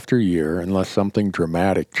year after year, unless something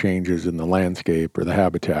dramatic changes in the landscape or the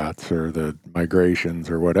habitats or the migrations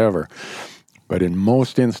or whatever. But in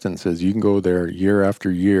most instances, you can go there year after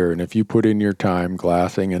year, and if you put in your time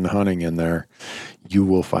glassing and hunting in there, you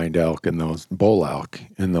will find elk in those bull elk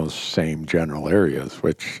in those same general areas,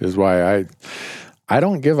 which is why I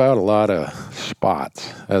don't give out a lot of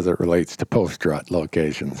spots as it relates to post-rut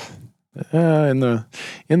locations. In the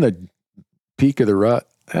peak of the rut,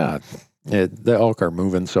 the elk are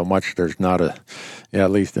moving so much. There's not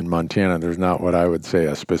at least in Montana, there's not what I would say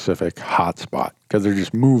a specific hot spot, because they're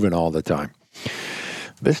just moving all the time.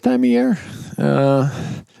 This time of year,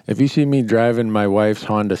 if you see me driving my wife's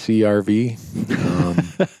Honda CR-V,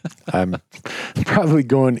 I'm probably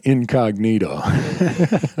going incognito.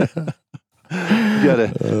 You got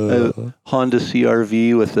a Honda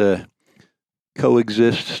CR-V with a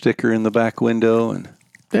coexist sticker in the back window, and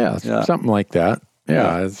something like that.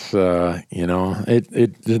 Yeah, it's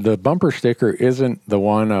the bumper sticker isn't the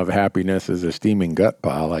one of happiness is a steaming gut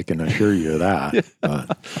pile. I can assure you that.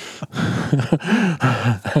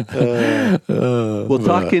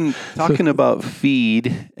 Talking about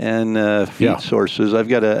feed and feed sources, I've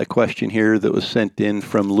got a question here that was sent in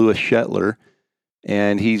from Louis Shetler,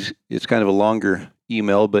 and it's kind of a longer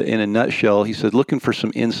email, but in a nutshell, he said, looking for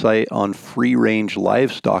some insight on free-range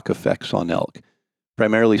livestock effects on elk.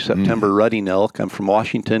 Primarily September rutting elk. I'm from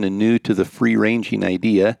Washington and new to the free-ranging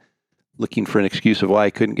idea, looking for an excuse of why I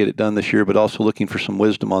couldn't get it done this year, but also looking for some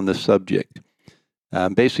wisdom on this subject.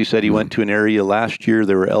 Basically said he went to an area last year,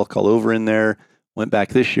 there were elk all over in there, went back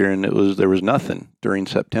this year, and there was nothing during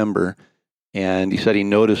September. And he said he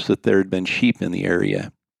noticed that there had been sheep in the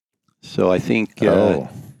area. So I think that,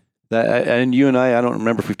 and you and I don't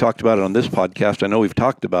remember if we've talked about it on this podcast. I know we've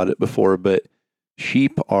talked about it before, but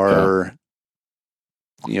sheep are...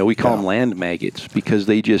 we call them land maggots, because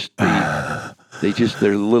they're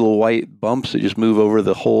little white bumps that just move over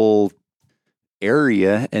the whole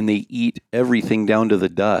area, and they eat everything down to the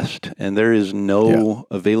dust. And there is no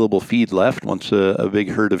available feed left once a big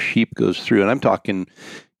herd of sheep goes through. And I'm talking,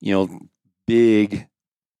 big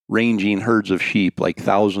ranging herds of sheep, like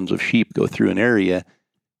thousands of sheep go through an area,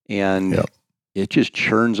 and it just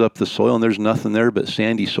churns up the soil, and there's nothing there but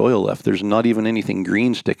sandy soil left. There's not even anything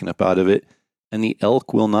green sticking up out of it. And the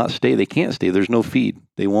elk will not stay. They can't stay. There's no feed.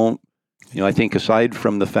 They won't, I think aside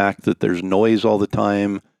from the fact that there's noise all the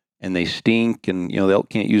time and they stink and, the elk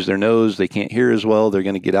can't use their nose, they can't hear as well, they're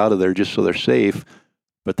going to get out of there just so they're safe,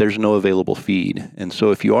 but there's no available feed. And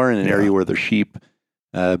so if you are in an area where there's sheep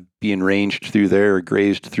being ranged through there or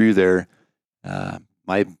grazed through there,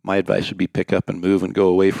 my advice would be pick up and move and go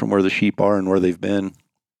away from where the sheep are and where they've been.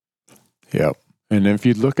 Yep. And if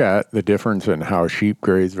you look at the difference in how sheep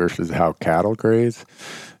graze versus how cattle graze,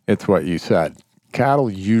 it's what you said. Cattle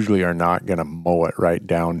usually are not going to mow it right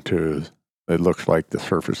down to, it looks like the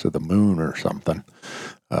surface of the moon or something.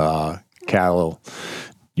 Cattle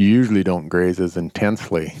usually don't graze as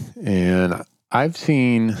intensely. And I've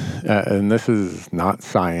seen, and this is not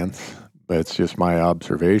science, but it's just my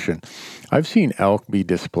observation, I've seen elk be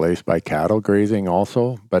displaced by cattle grazing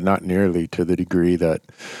also, but not nearly to the degree that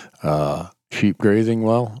sheep grazing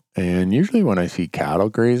will. And usually when I see cattle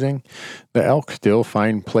grazing, the elk still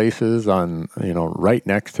find places on, right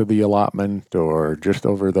next to the allotment or just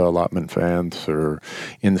over the allotment fence or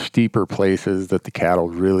in steeper places that the cattle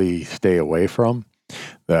really stay away from,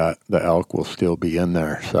 that the elk will still be in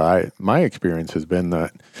there. So my experience has been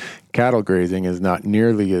that cattle grazing is not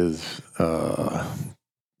nearly as,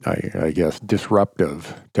 I guess,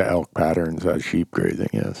 disruptive to elk patterns as sheep grazing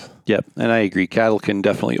is. Yep, and I agree. Cattle can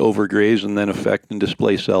definitely overgraze and then affect and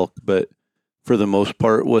displace elk, but for the most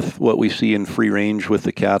part, with what we see in free range with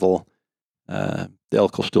the cattle, the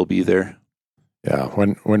elk will still be there. Yeah,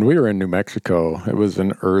 when we were in New Mexico, it was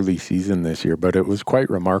an early season this year, but it was quite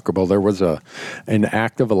remarkable. There was an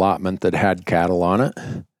active allotment that had cattle on it,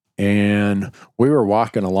 and we were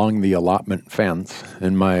walking along the allotment fence,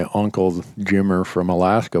 and my uncle Jimmer from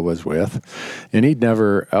Alaska was with, and he'd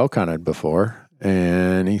never elk hunted before,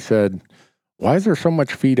 and he said, "Why is there so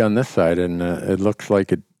much feed on this side?" And it looks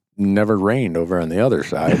like it never rained over on the other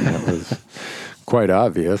side, and it was quite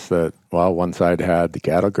obvious that, well, one side had the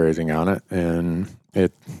cattle grazing on it, and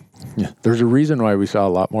there's a reason why we saw a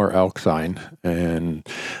lot more elk sign and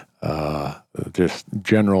just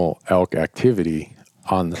general elk activity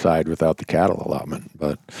on the side without the cattle allotment.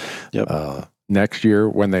 But next year,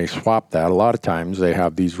 when they swap that, a lot of times they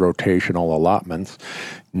have these rotational allotments.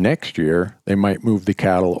 Next year, they might move the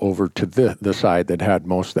cattle over to the side that had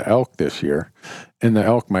most of the elk this year, and the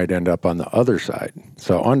elk might end up on the other side.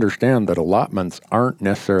 So understand that allotments aren't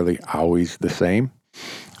necessarily always the same.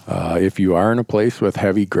 If you are in a place with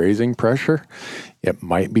heavy grazing pressure, it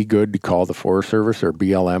might be good to call the Forest Service or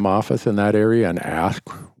BLM office in that area and ask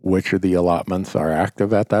which of the allotments are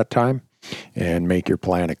active at that time and make your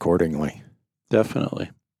plan accordingly. Definitely.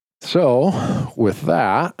 So with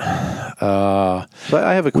that, so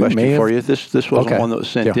I have a question for you. This wasn't one that was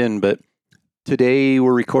sent in, but today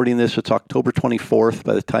we're recording this. It's October 24th.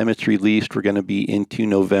 By the time it's released, we're going to be into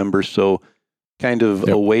November. So kind of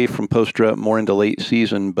away from post-rut, more into late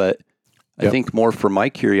season. But I think more for my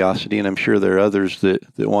curiosity, and I'm sure there are others that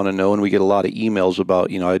want to know, and we get a lot of emails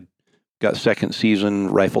about, I got second season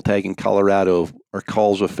rifle tag in Colorado, are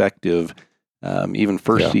calls effective? Even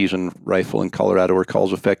first season rifle in Colorado, are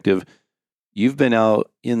calls effective? You've been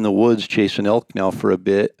out in the woods chasing elk now for a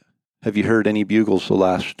bit. Have you heard any bugles the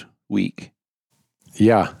last week?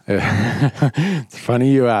 Yeah, it's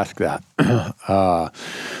funny you ask that.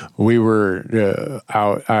 We were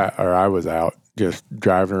out, or I was out, just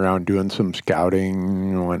driving around doing some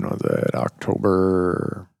scouting. When was it?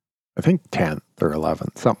 October, I think 10th or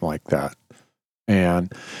 11th, something like that.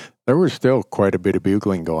 And there was still quite a bit of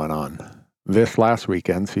bugling going on. This last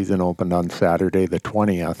weekend, season opened on Saturday the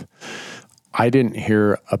 20th. I didn't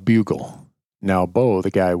hear a bugle. Now, Bo,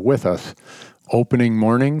 the guy with us, opening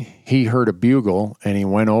morning, he heard a bugle and he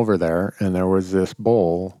went over there, and there was this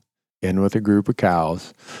bull in with a group of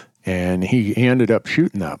cows, and he ended up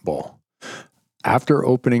shooting that bull. After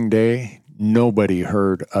opening day, nobody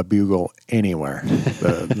heard a bugle anywhere.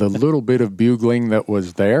 The little bit of bugling that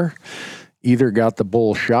was there either got the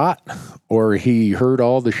bull shot or he heard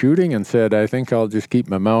all the shooting and said, "I think I'll just keep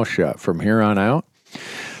my mouth shut from here on out."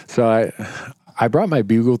 So I brought my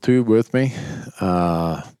bugle tube with me,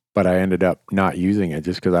 but I ended up not using it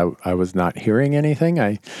just because I was not hearing anything.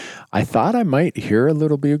 I thought I might hear a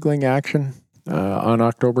little bugling action on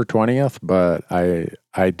October 20th, but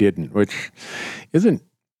I didn't, which isn't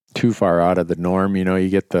too far out of the norm. You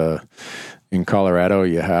get in Colorado,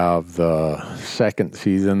 you have the second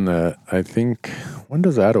season that I think, when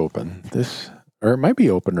does that open? Or it might be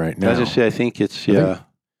open right now. As I say, I think it's,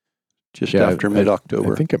 just after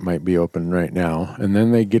mid-October. I think it might be open right now. And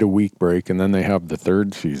then they get a week break, and then they have the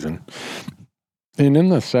third season. And in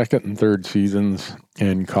the second and third seasons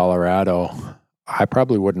in Colorado, I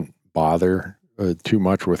probably wouldn't bother too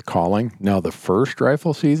much with calling. Now, the first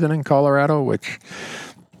rifle season in Colorado, which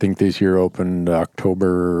I think this year opened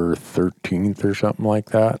October 13th or something like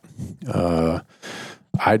that,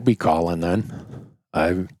 I'd be calling then.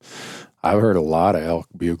 I've heard a lot of elk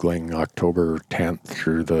bugling October 10th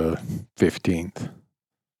through the 15th.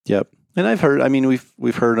 Yep. And I've heard,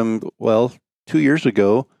 we've heard them, 3 years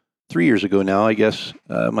ago now, I guess,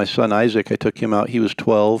 my son Isaac, I took him out. He was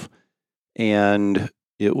 12, and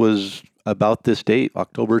it was about this date,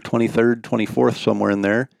 October 23rd, 24th, somewhere in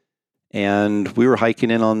there. And we were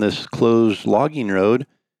hiking in on this closed logging road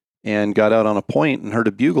and got out on a point and heard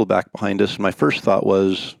a bugle back behind us. And my first thought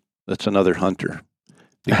was, that's another hunter.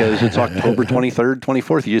 Because it's October 23rd,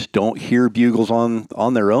 24th. You just don't hear bugles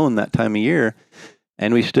on their own that time of year.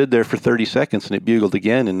 And we stood there for 30 seconds and it bugled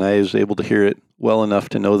again. And I was able to hear it well enough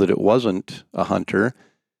to know that it wasn't a hunter.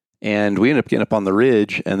 And we ended up getting up on the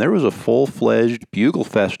ridge and there was a full-fledged bugle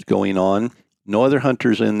fest going on. No other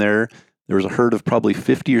hunters in there. There was a herd of probably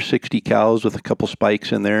 50 or 60 cows with a couple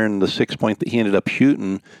spikes in there. And the 6-point that he ended up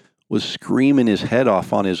shooting was screaming his head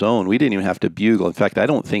off on his own. We didn't even have to bugle. In fact, I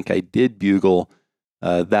don't think I did bugle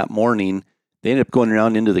that morning. They ended up going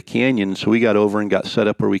around into the canyon, so we got over and got set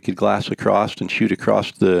up where we could glass across and shoot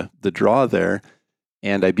across the draw there.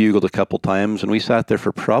 And I bugled a couple times, and we sat there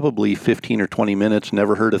for probably 15 or 20 minutes,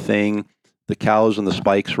 never heard a thing. The cows and the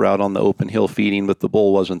spikes were out on the open hill feeding, but the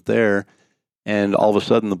bull wasn't there. And all of a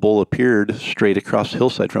sudden, the bull appeared straight across the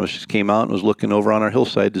hillside from us. He just came out and was looking over on our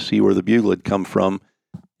hillside to see where the bugle had come from.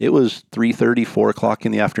 It was 3:30, 4 o'clock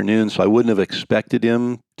in the afternoon, so I wouldn't have expected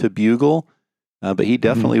him to bugle. But he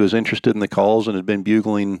definitely was interested in the calls and had been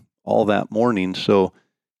bugling all that morning. So,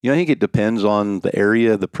 I think it depends on the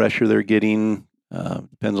area, the pressure they're getting,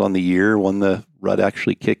 depends on the year when the rut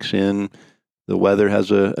actually kicks in. The weather has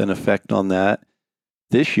an effect on that.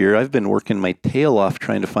 This year, I've been working my tail off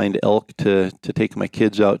trying to find elk to take my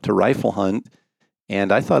kids out to rifle hunt.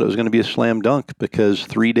 And I thought it was going to be a slam dunk because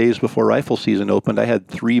 3 days before rifle season opened, I had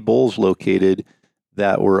 3 bulls located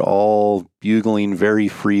that were all bugling very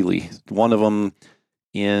freely. One of them,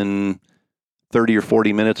 in 30 or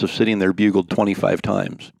 40 minutes of sitting there, bugled 25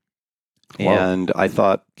 times. Wow. And I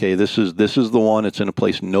thought, okay, this is the one. It's in a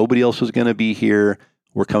place nobody else is going to be here.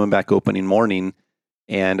 We're coming back opening morning.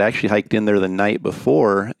 And I actually hiked in there the night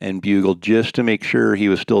before and bugled just to make sure he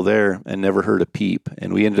was still there and never heard a peep.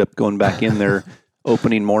 And we ended up going back in there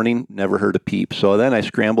opening morning, never heard a peep. So then I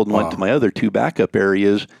scrambled and went to my other 2 backup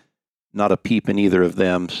areas. Not a peep in either of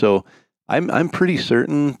them. So I'm pretty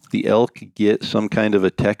certain the elk get some kind of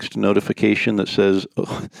a text notification that says,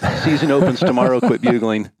 season opens tomorrow, quit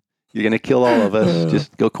bugling. You're going to kill all of us.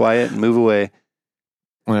 Just go quiet and move away.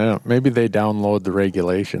 Well, maybe they download the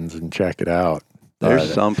regulations and check it out.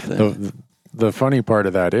 There's something. The funny part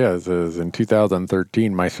of that is in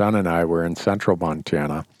 2013, my son and I were in central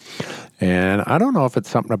Montana. And I don't know if it's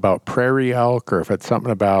something about prairie elk or if it's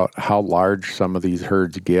something about how large some of these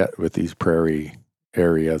herds get with these prairie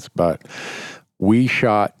areas, but we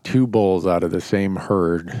shot 2 bulls out of the same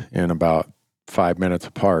herd in about 5 minutes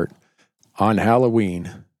apart on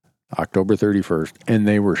Halloween, October 31st, and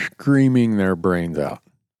they were screaming their brains out.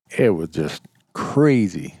 It was just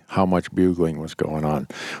crazy how much bugling was going on.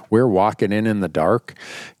 We're walking in the dark,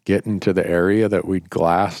 getting to the area that we'd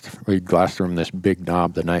glassed from this big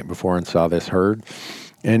knob the night before and saw this herd.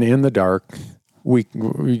 And in the dark,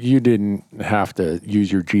 you didn't have to use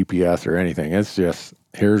your GPS or anything. It's just,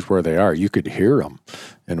 here's where they are. You could hear them.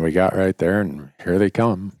 And we got right there and here they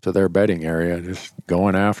come to their bedding area, just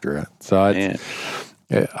going after it. So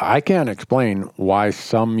I can't explain why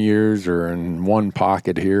some years are in one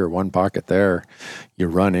pocket here, one pocket there. You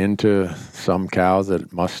run into some cows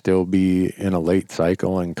that must still be in a late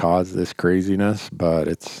cycle and cause this craziness, but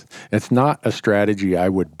it's not a strategy I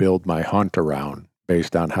would build my hunt around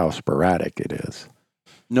based on how sporadic it is.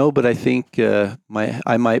 No, but I think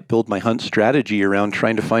I might build my hunt strategy around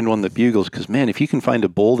trying to find one that bugles. Because, man, if you can find a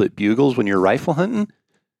bull that bugles when you're rifle hunting,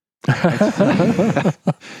 I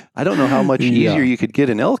don't know how much easier you could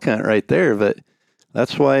get an elk hunt right there, but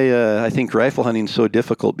that's why I think rifle hunting is so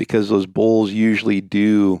difficult, because those bulls usually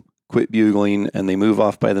do quit bugling and they move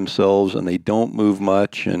off by themselves and they don't move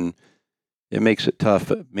much, and it makes it tough.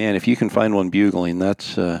 But man, if you can find one bugling,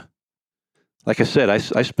 that's like I said, I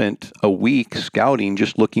spent a week scouting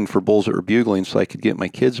just looking for bulls that were bugling so I could get my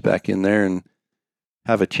kids back in there and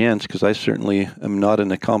have a chance, because I certainly am not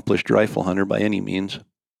an accomplished rifle hunter by any means.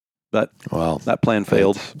 But that plan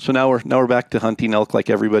failed. So now we're back to hunting elk like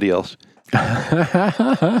everybody else. Well,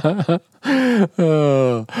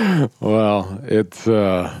 it's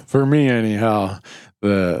for me anyhow.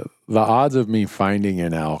 The odds of me finding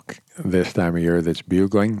an elk this time of year that's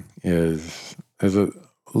bugling is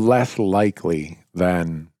less likely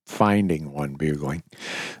than finding one bugling.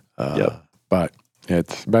 But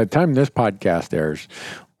it's by the time this podcast airs,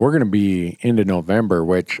 we're going to be into November,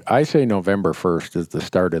 which I say November 1st is the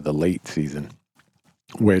start of the late season,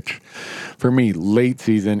 which for me, late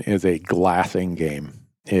season is a glassing game.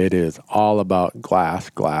 It is all about glass,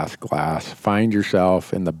 glass, glass. Find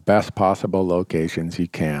yourself in the best possible locations you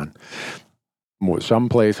can.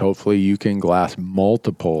 Someplace, hopefully, you can glass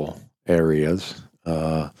multiple areas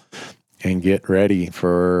and get ready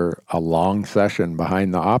for a long session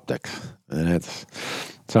behind the optics. And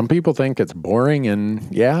some people think it's boring, and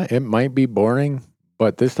yeah, it might be boring,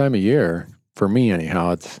 but this time of year, for me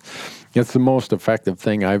anyhow, it's the most effective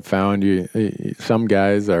thing I've found. Some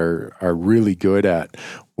guys are really good at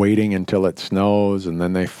waiting until it snows, and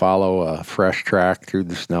then they follow a fresh track through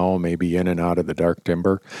the snow, maybe in and out of the dark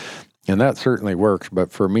timber. And that certainly works.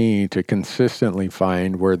 But for me, to consistently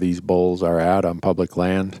find where these bulls are at on public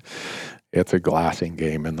land, it's a glassing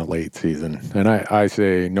game in the late season. And I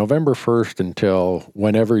say November 1st until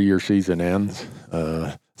whenever your season ends.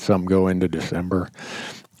 Some go into December.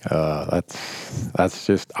 That's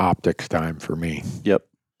just optics time for me. Yep,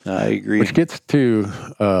 I agree. Which gets to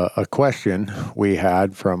a question we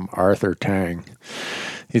had from Arthur Tang.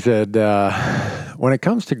 He said, when it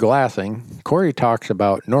comes to glassing, Corey talks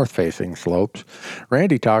about north-facing slopes.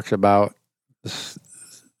 Randy talks about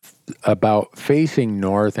facing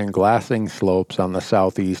north and glassing slopes on the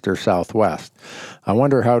southeast or southwest. I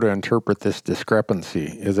wonder how to interpret this discrepancy.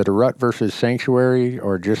 Is it a rut versus sanctuary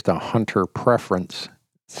or just a hunter preference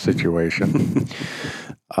situation?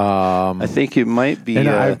 I think it might be,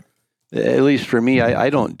 at least for me, I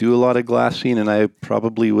don't do a lot of glassing, and I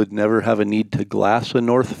probably would never have a need to glass a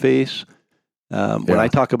north face. When I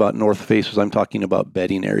talk about north faces, I'm talking about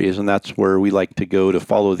bedding areas, and that's where we like to go to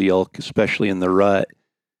follow the elk, especially in the rut,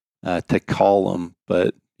 to call them.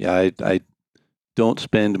 But yeah, I don't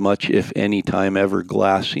spend much, if any, time ever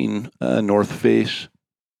glassing a north facing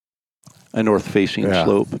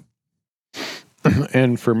slope.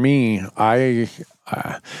 And for me, the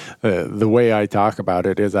way I talk about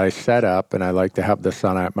it is I set up and I like to have the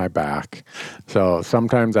sun at my back. So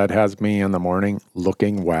sometimes that has me in the morning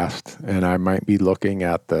looking west, and I might be looking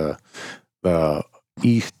at the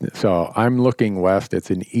east. So I'm looking west. It's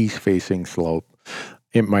an east-facing slope.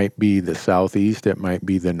 It might be the southeast. It might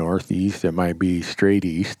be the northeast. It might be straight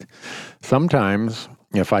east. Sometimes,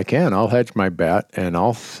 if I can, I'll hedge my bet and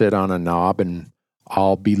I'll sit on a knob and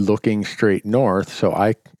I'll be looking straight north, so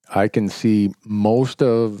I can see most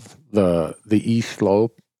of the east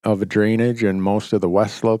slope of a drainage and most of the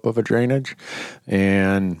west slope of a drainage.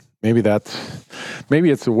 And maybe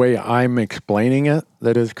it's the way I'm explaining it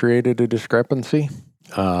that has created a discrepancy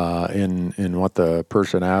in what the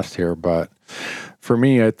person asked here. But for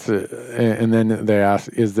me, it's and then they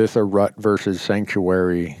ask, is this a rut versus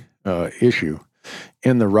sanctuary issue?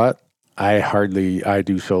 In the rut, I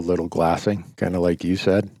do so little glassing, kind of like you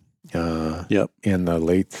said. In the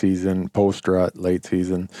late season, post-rut, late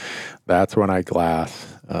season, that's when I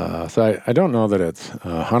glass. So I don't know that it's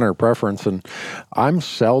hunter preference, and I'm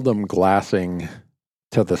seldom glassing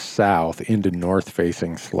to the south into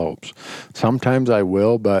north-facing slopes. Sometimes I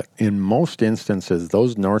will, but in most instances,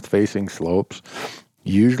 those north-facing slopes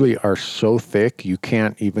usually are so thick you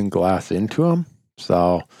can't even glass into them.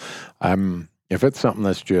 So if it's something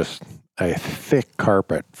that's just a thick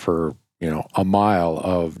carpet for, a mile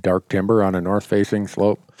of dark timber on a north-facing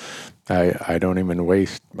slope, I don't even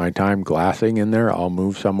waste my time glassing in there. I'll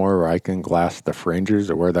move somewhere where I can glass the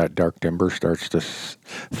fringes or where that dark timber starts to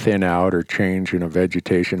thin out or change in a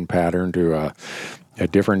vegetation pattern to a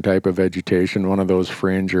different type of vegetation, one of those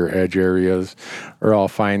fringe or edge areas, or I'll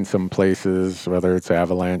find some places, whether it's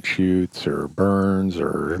avalanche chutes or burns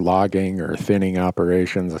or logging or thinning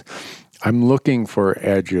operations. I'm looking for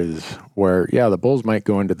edges where, the bulls might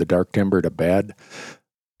go into the dark timber to bed,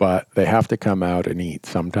 but they have to come out and eat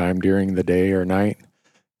sometime during the day or night.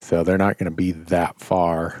 So they're not going to be that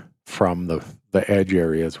far from the edge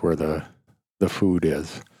areas where the food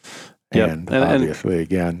is. Yep. And obviously,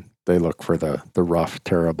 again, they look for the rough,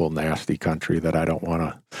 terrible, nasty country that I don't want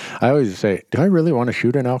to. I always say, do I really want to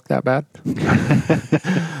shoot an elk that bad?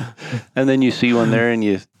 And then you see one there and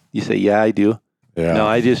you say, yeah, I do. Yeah.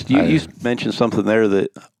 No, you mentioned something there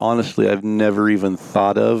that honestly I've never even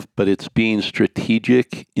thought of, but it's being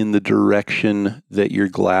strategic in the direction that you're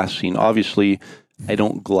glassing. Obviously, I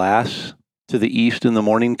don't glass to the east in the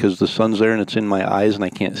morning because the sun's there and it's in my eyes and I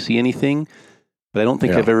can't see anything. But I don't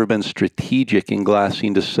think I've ever been strategic in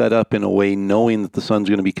glassing to set up in a way knowing that the sun's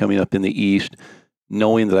going to be coming up in the east,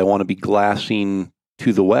 knowing that I want to be glassing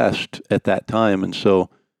to the west at that time. And so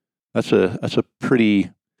that's a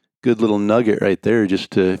pretty good little nugget right there.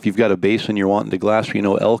 Just if you've got a basin you're wanting to glass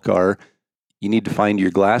where elk are, you need to find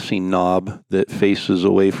your glassing knob that faces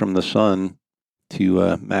away from the sun to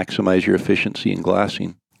maximize your efficiency in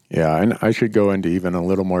glassing. Yeah, and I should go into even a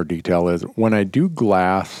little more detail is when I do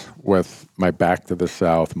glass with my back to the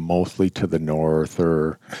south, mostly to the north,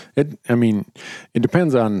 it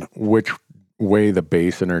depends on which way the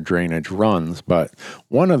basin or drainage runs, but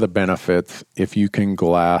one of the benefits if you can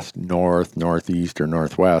glass north, northeast, or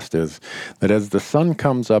northwest is that as the sun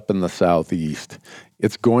comes up in the southeast,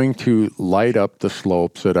 it's going to light up the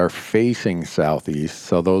slopes that are facing southeast.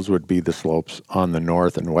 So those would be the slopes on the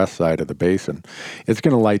north and west side of the basin. It's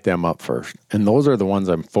going to light them up first. And those are the ones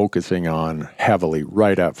I'm focusing on heavily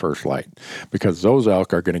right at first light, because those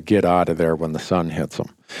elk are going to get out of there when the sun hits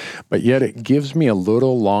them. But yet it gives me a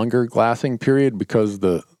little longer glassing period because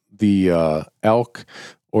the elk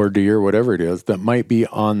or deer, whatever it is, that might be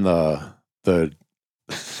on the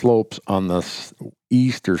slopes on the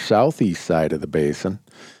east or southeast side of the basin,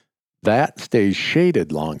 that stays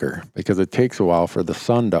shaded longer because it takes a while for the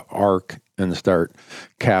sun to arc and start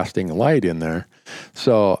casting light in there.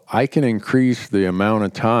 So I can increase the amount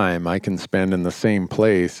of time I can spend in the same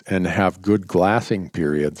place and have good glassing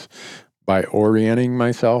periods by orienting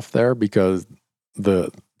myself there, because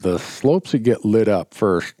the slopes that get lit up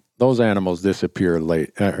first, those animals disappear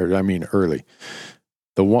early.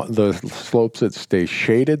 The slopes that stay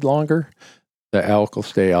shaded longer, the elk will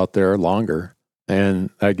stay out there longer, and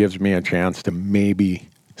that gives me a chance to maybe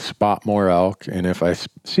spot more elk, and if I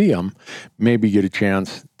see them, maybe get a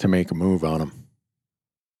chance to make a move on them.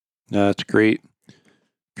 No, that's great.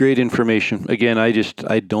 Great information. Again, I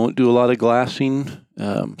don't do a lot of glassing,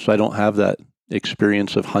 so I don't have that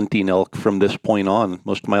experience of hunting elk from this point on.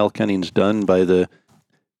 Most of my elk hunting's done by the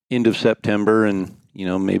end of September and,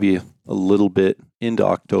 maybe a little bit into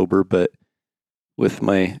October, but with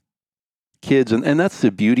my kids, and that's the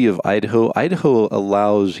beauty of Idaho. Idaho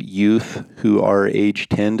allows youth who are age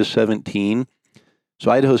 10 to 17. So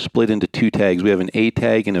Idaho's split into two tags. We have an A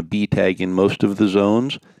tag and a B tag in most of the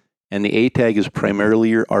zones. And the A tag is primarily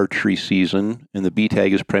your archery season, and the B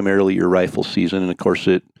tag is primarily your rifle season. And of course,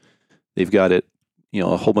 they've got it,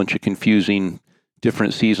 a whole bunch of confusing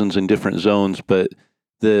different seasons in different zones. But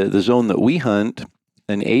the zone that we hunt,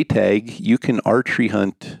 an A tag, you can archery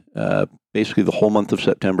hunt basically the whole month of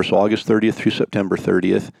September, so August 30th through September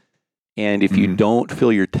 30th. And if you don't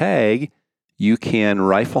fill your tag, you can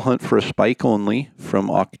rifle hunt for a spike only from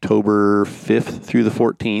October 5th through the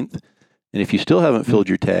 14th. And if you still haven't filled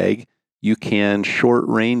your tag, you can short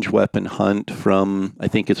range weapon hunt from, I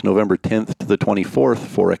think it's November 10th to the 24th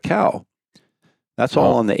for a cow. That's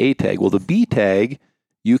all on the A tag. Well, the B tag,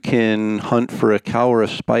 you can hunt for a cow or a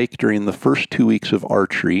spike during the first 2 weeks of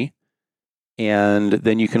archery. And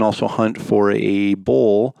then you can also hunt for a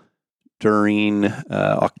bull during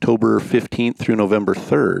October 15th through November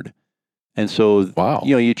 3rd. And so,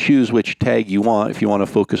 you choose which tag you want, if you want to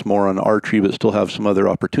focus more on archery but still have some other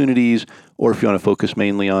opportunities, or if you want to focus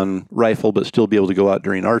mainly on rifle but still be able to go out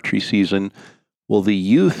during archery season. Well, the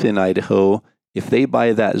youth in Idaho, if they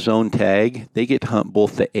buy that zone tag, they get to hunt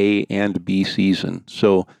both the A and B season.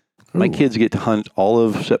 So my kids get to hunt all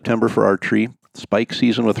of September for archery, spike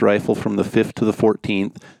season with rifle from the 5th to the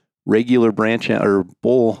 14th, regular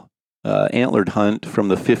bull antlered hunt from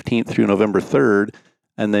the 15th through November 3rd,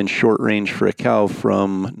 and then short range for a cow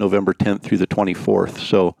from November 10th through the 24th.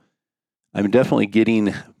 So I'm definitely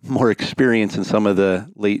getting more experience in some of the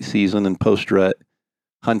late season and post-rut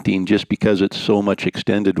hunting just because it's so much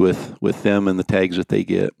extended with them and the tags that they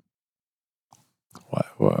get.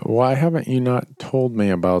 Why haven't you not told me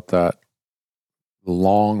about that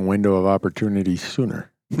long window of opportunity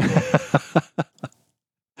sooner?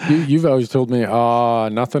 You've always told me,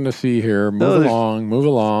 nothing to see here. Move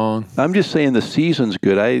along. I'm just saying the season's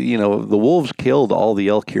good. The wolves killed all the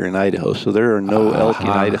elk here in Idaho, so there are no elk in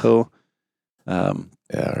Idaho. Yeah,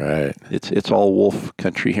 right. It's all wolf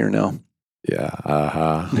country here now.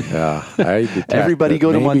 Yeah, yeah. Everybody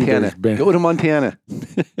go to Montana. Go to Montana.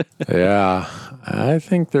 Yeah, I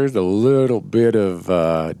think there's a little bit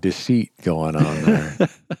of deceit going on there.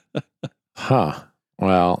 Huh.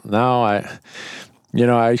 Well, now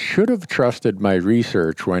I should have trusted my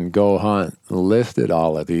research when Go Hunt listed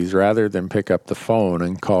all of these rather than pick up the phone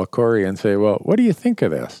and call Corey and say, well, what do you think of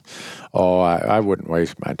this? Oh, I wouldn't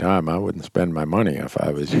waste my time. I wouldn't spend my money if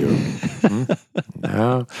I was you.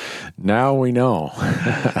 Now we know.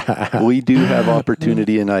 We do have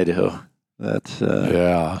opportunity in Idaho. That's,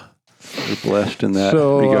 yeah. We're blessed in that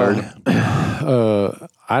regard.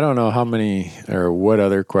 I don't know how many or what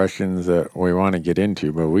other questions that we want to get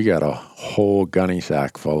into, but we got a whole gunny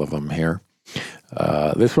sack full of them here.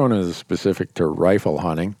 This one is specific to rifle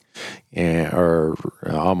hunting, or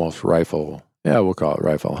almost rifle. Yeah, we'll call it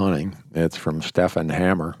rifle hunting. It's from Stefan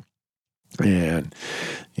Hammer. And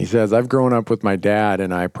he says, I've grown up with my dad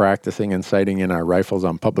and I practicing and sighting in our rifles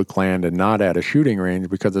on public land and not at a shooting range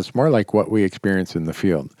because it's more like what we experience in the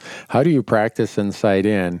field. How do you practice and sight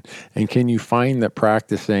in? And can you find that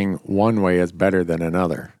practicing one way is better than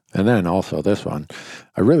another? And then also this one,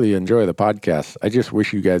 I really enjoy the podcast. I just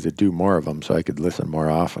wish you guys would do more of them so I could listen more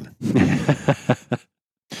often.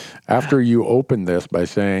 After you opened this by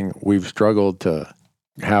saying we've struggled to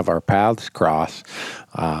have our paths cross,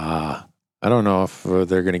 I don't know if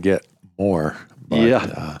they're going to get more. But,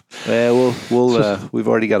 yeah. We've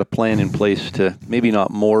already got a plan in place to maybe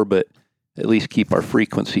not more, but at least keep our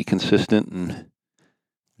frequency consistent. And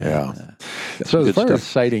so as far as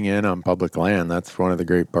sighting in on public land, that's one of the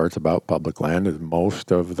great parts about public land is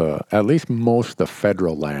at least most of the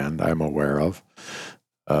federal land I'm aware of,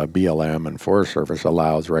 BLM and Forest Service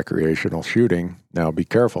allows recreational shooting. Now be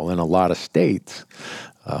careful, in a lot of states,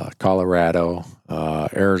 Colorado,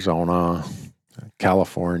 Arizona,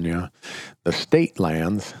 California, the state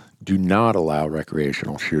lands do not allow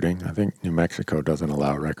recreational shooting. I think New Mexico doesn't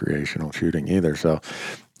allow recreational shooting either. So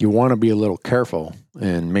you want to be a little careful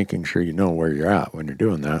in making sure you know where you're at when you're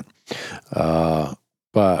doing that.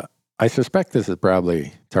 But I suspect this is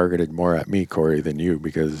probably targeted more at me, Corey, than you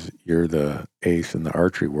because you're the ace in the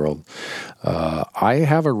archery world. I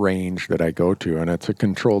have a range that I go to, and it's a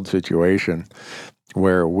controlled situation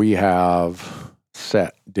where we have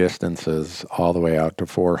set distances all the way out to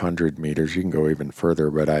 400 meters. You can go even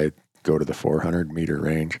further, but I go to the 400 meter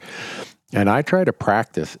range. And I try to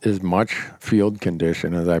practice as much field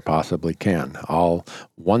condition as I possibly can.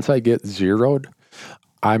 Once I get zeroed,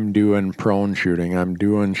 I'm doing prone shooting. I'm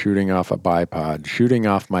doing shooting off a bipod, shooting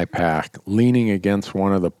off my pack, leaning against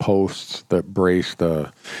one of the posts that brace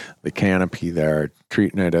the canopy there,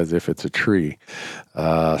 treating it as if it's a tree.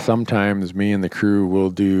 Sometimes me and the crew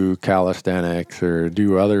will do calisthenics or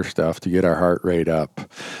do other stuff to get our heart rate up.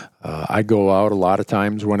 I go out a lot of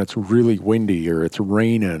times when it's really windy or it's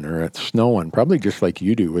raining or it's snowing, probably just like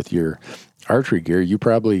you do with your archery gear. You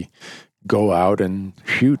probably go out and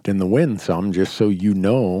shoot in the wind some just so you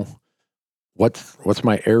know what's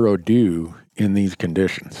my arrow do in these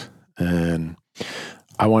conditions. And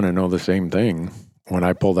I want to know the same thing when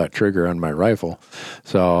I pull that trigger on my rifle.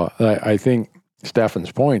 So I think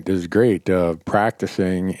Stefan's point is great,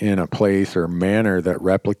 practicing in a place or manner that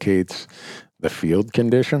replicates the field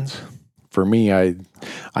conditions. For me,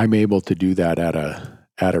 I'm able to do that at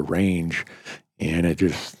a range. And it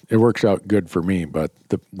works out good for me. But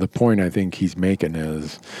the point I think he's making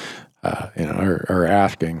is, or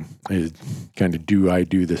asking is kind of, do I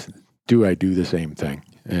do the same thing?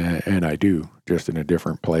 And I do, just in a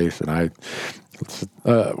different place. And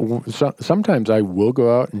sometimes I will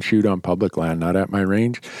go out and shoot on public land, not at my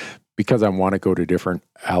range, because I want to go to different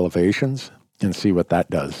elevations and see what that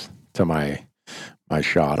does to my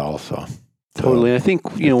shot also. Totally. I think,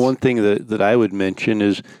 one thing that I would mention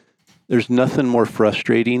is, there's nothing more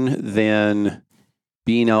frustrating than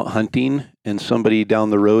being out hunting and somebody down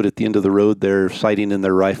the road at the end of the road, they're sighting in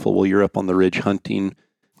their rifle while you're up on the ridge hunting.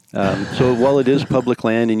 So while it is public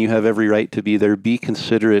land and you have every right to be there, be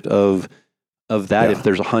considerate of that if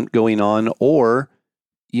there's a hunt going on, or,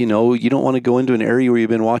 you don't want to go into an area where you've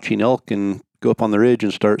been watching elk and go up on the ridge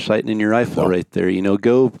and start sighting in your rifle right there.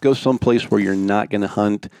 Go someplace where you're not going to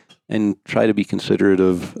hunt. And try to be considerate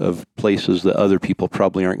of places that other people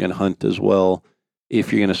probably aren't going to hunt as well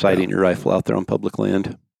if you're going to sight in your rifle out there on public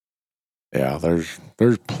land. Yeah,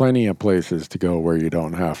 there's plenty of places to go where you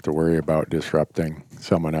don't have to worry about disrupting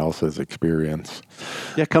someone else's experience.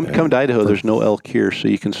 Yeah, come to Idaho. There's no elk here, so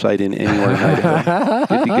you can sight in anywhere in Idaho.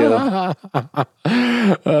 Good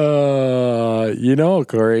to go.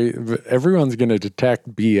 Corey, everyone's going to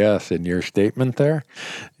detect BS in your statement there.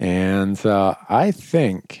 And I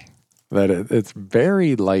think that it's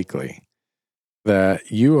very likely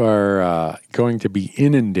that you are going to be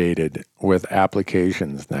inundated with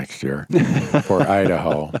applications next year for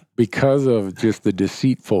Idaho because of just the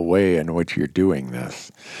deceitful way in which you're doing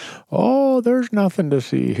this. Oh, there's nothing to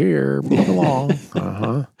see here. Move along.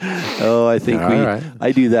 Oh, I think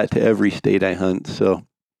I do that to every state I hunt. So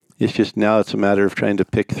it's just now it's a matter of trying to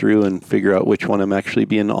pick through and figure out which one I'm actually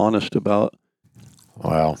being honest about.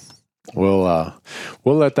 Well,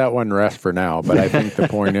 we'll let that one rest for now. But I think the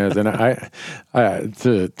point is, and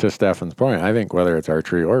to Stefan's point, I think whether it's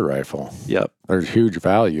archery or rifle, there's huge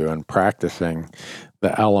value in practicing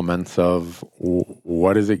the elements of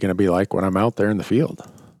what is it going to be like when I'm out there in the field.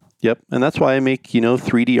 Yep, and that's why I make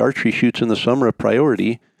 3D archery shoots in the summer a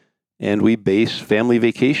priority, and we base family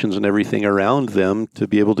vacations and everything around them to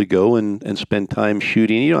be able to go and spend time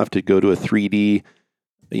shooting. You don't have to go to a 3D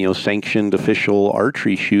sanctioned official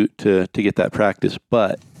archery shoot to get that practice.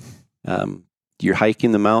 But you're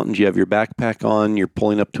hiking the mountains, you have your backpack on, you're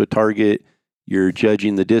pulling up to a target, you're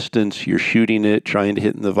judging the distance, you're shooting it, trying to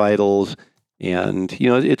hit in the vitals. And,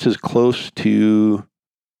 it's as close to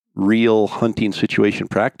real hunting situation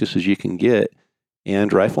practice as you can get.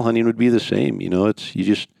 And rifle hunting would be the same.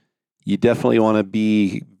 You definitely want to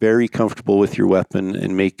be very comfortable with your weapon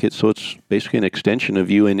and make it so it's basically an extension of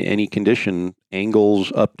you in any condition,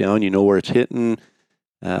 angles, up, down, where it's hitting.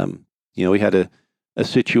 We had a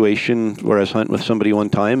situation where I was hunting with somebody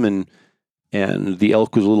one time and the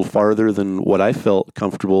elk was a little farther than what I felt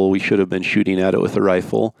comfortable. We should have been shooting at it with a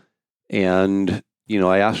rifle. And,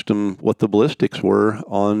 I asked them what the ballistics were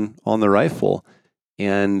on the rifle,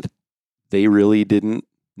 and they really didn't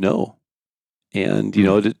know. And,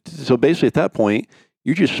 so basically at that point,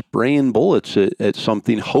 you're just spraying bullets at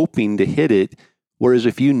something, hoping to hit it. Whereas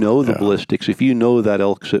if you know the ballistics, if you know that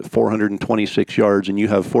elk's at 426 yards and you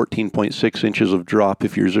have 14.6 inches of drop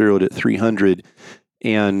if you're zeroed at 300,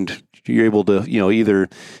 and you're able to, either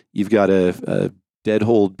you've got a dead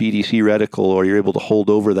hold BDC reticle, or you're able to hold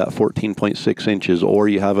over that 14.6 inches, or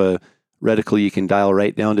you have a reticle you can dial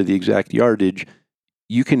right down to the exact yardage,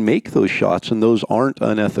 you can make those shots, and those aren't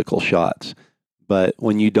unethical shots. But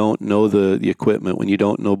when you don't know the equipment, when you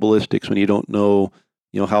don't know ballistics, when you don't know,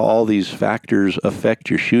 how all these factors affect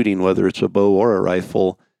your shooting, whether it's a bow or a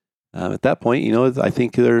rifle, at that point, I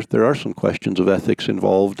think there are some questions of ethics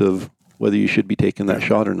involved of whether you should be taking that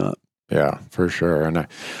shot or not. Yeah, for sure. And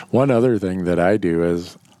one other thing that I do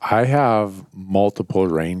is I have multiple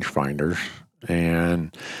rangefinders,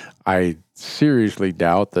 and I seriously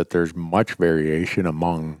doubt that there's much variation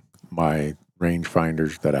among my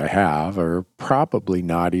rangefinders that I have, or probably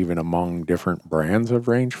not even among different brands of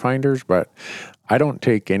rangefinders, but I don't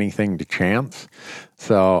take anything to chance.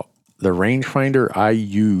 So the rangefinder I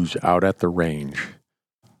use out at the range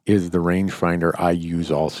is the rangefinder I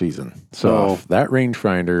use all season. So if that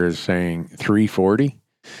rangefinder is saying 340,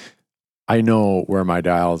 I know where my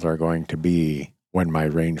dials are going to be when my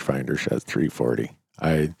rangefinder says 340.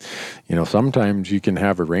 Sometimes you can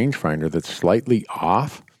have a rangefinder that's slightly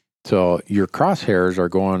off. So your crosshairs are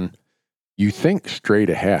going, you think straight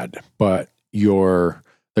ahead, but the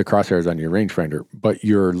crosshairs on your rangefinder, but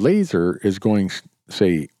your laser is going,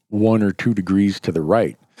 say, 1 or 2 degrees to the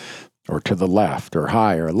right, or to the left, or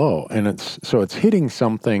high or low. And it's hitting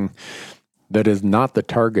something that is not the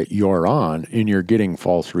target you're on, and you're getting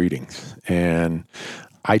false readings. And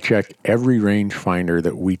I check every rangefinder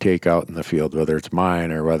that we take out in the field, whether it's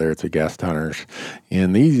mine or whether it's a guest hunter's.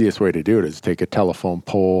 And the easiest way to do it is take a telephone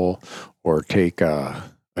pole or take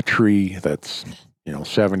a tree that's,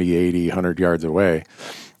 70, 80, 100 yards away,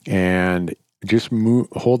 and just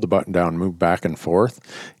hold the button down, move back and forth.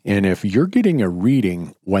 And if you're getting a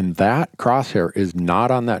reading when that crosshair is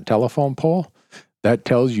not on that telephone pole, that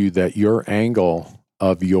tells you that your angle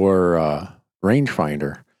of your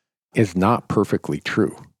rangefinder is not perfectly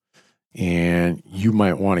true. And you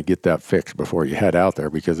might want to get that fixed before you head out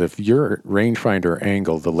there, because if your rangefinder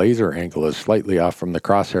angle, the laser angle, is slightly off from the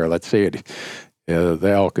crosshair, let's say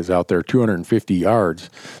the elk is out there 250 yards,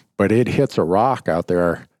 but it hits a rock out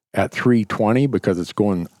there at 320 because it's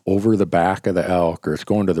going over the back of the elk, or it's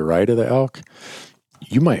going to the right of the elk,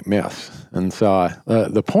 you might miss. And so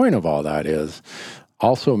the point of all that is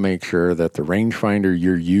also make sure that the rangefinder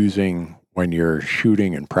you're using when you're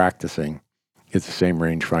shooting and practicing is the same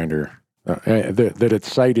rangefinder that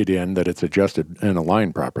it's sighted in, that it's adjusted and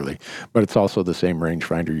aligned properly, but it's also the same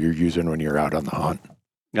rangefinder you're using when you're out on the hunt.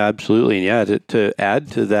 Absolutely. And yeah, to add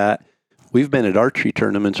to that, we've been at archery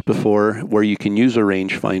tournaments before where you can use a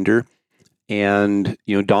rangefinder, and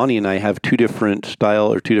Donnie and I have two different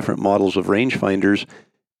models of rangefinders,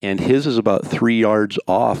 and his is about 3 yards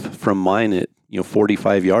off from mine at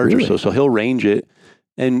 45 yards or so. So he'll range it,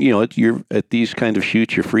 and you're at these kind of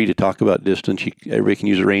shoots, you're free to talk about distance. Everybody can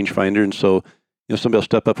use a rangefinder, and so somebody will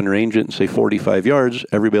step up and range it and say 45 yards.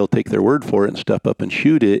 Everybody will take their word for it and step up and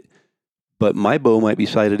shoot it. But my bow might be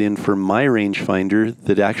sighted in for my rangefinder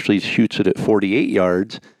that actually shoots it at 48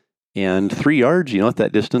 yards. And 3 yards, at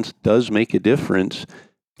that distance does make a difference.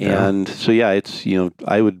 Yeah. And so, it's,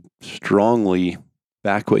 I would strongly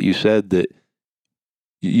back what you said, that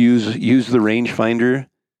use the rangefinder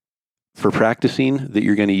for practicing that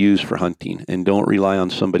you're going to use for hunting, and don't rely on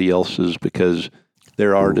somebody else's, because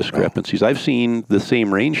there are discrepancies. I've seen the same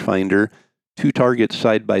rangefinder, 2 targets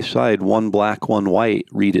side by side, one black, one white,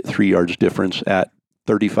 read at 3 yards difference at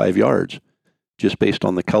 35 yards, just based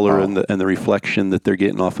on the color and the reflection that they're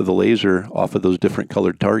getting off of the laser, off of those different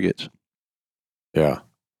colored targets. Yeah.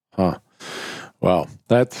 Huh. Well,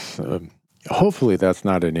 that's hopefully that's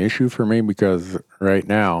not an issue for me, because right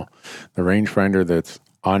now the rangefinder that's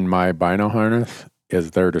on my bino harness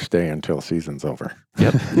is there to stay until season's over.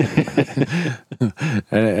 Yep.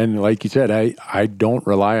 and like you said, I don't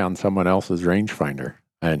rely on someone else's rangefinder.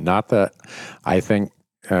 And not that I think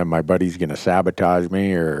my buddy's going to sabotage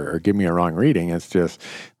me or give me a wrong reading. It's just,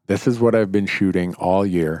 this is what I've been shooting all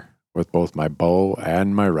year with both my bow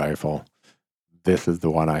and my rifle. This is the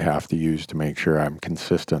one I have to use to make sure I'm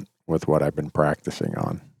consistent with what I've been practicing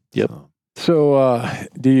on. Yep. So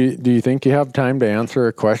do you think you have time to answer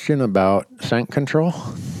a question about scent control?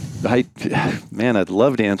 I'd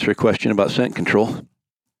love to answer a question about scent control.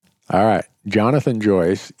 All right. Jonathan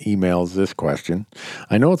Joyce emails this question.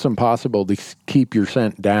 I know it's impossible to keep your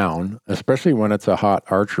scent down, especially when it's a hot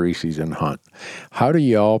archery season hunt. How do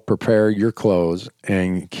y'all prepare your clothes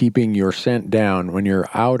and keeping your scent down when you're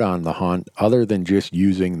out on the hunt other than just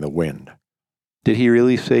using the wind? Did he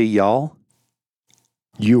really say y'all?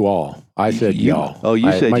 You all. I said y'all. Oh,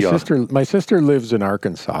 you said y'all. My sister lives in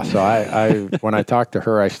Arkansas, so I when I talk to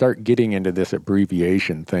her, I start getting into this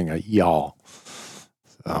abbreviation thing, y'all.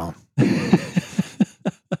 So,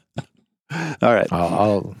 all right.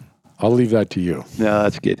 I'll leave that to you. No,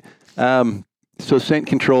 that's good. So scent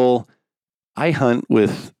control, I hunt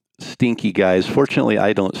with stinky guys. Fortunately,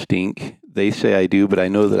 I don't stink. They say I do, but I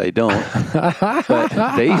know that I don't.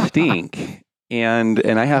 But they stink, and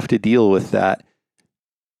I have to deal with that.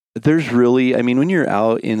 There's really, when you're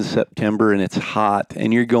out in September and it's hot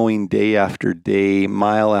and you're going day after day,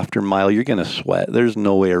 mile after mile, you're going to sweat. There's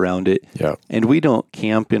no way around it. Yeah. And we don't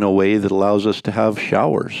camp in a way that allows us to have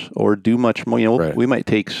showers or do much more. Right. We might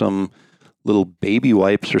take some little baby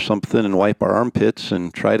wipes or something and wipe our armpits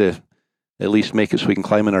and try to at least make it so we can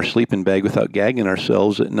climb in our sleeping bag without gagging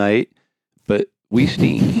ourselves at night. But we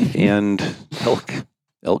stink and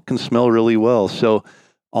elk can smell really well. So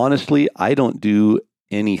honestly, I don't do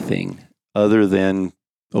anything other than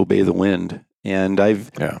obey the wind. And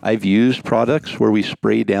I've used products where we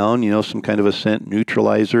spray down, some kind of a scent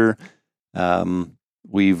neutralizer.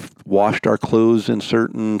 We've washed our clothes in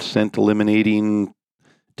certain scent eliminating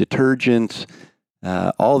detergents,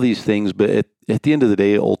 all these things. But at the end of the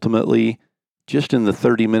day, ultimately, just in the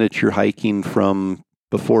 30 minutes you're hiking from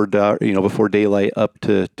before daylight up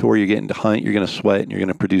to where you're getting to hunt, you're going to sweat and you're going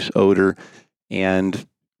to produce odor. And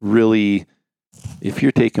really, if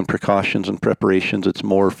you're taking precautions and preparations, it's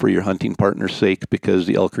more for your hunting partner's sake, because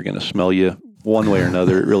the elk are going to smell you one way or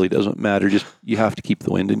another. It really doesn't matter. Just, you have to keep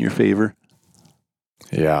the wind in your favor.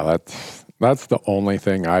 Yeah, that's the only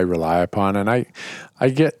thing I rely upon. And I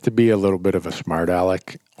get to be a little bit of a smart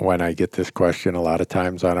aleck when I get this question a lot of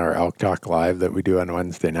times on our Elk Talk Live that we do on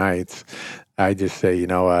Wednesday nights. I just say, you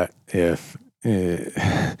know what, if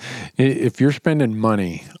you're spending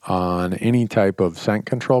money on any type of scent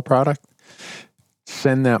control product,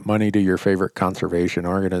 send that money to your favorite conservation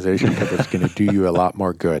organization, because it's going to do you a lot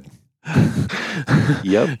more good.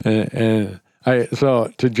 Yep.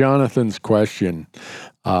 So to Jonathan's question,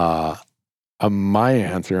 my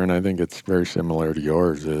answer, and I think it's very similar to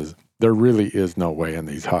yours, is there really is no way in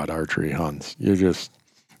these hot archery hunts.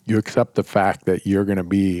 You accept the fact that you're going to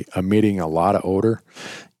be emitting a lot of odor,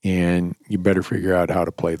 and you better figure out how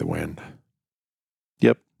to play the wind.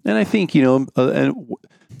 Yep. And I think, and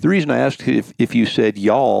the reason I asked if you said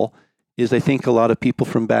y'all is I think a lot of people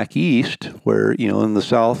from back east, where, in the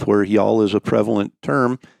South, where y'all is a prevalent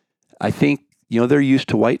term, I think, they're used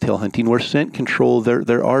to whitetail hunting, where scent control,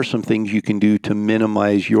 there are some things you can do to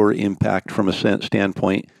minimize your impact from a scent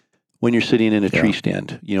standpoint when you're sitting in a tree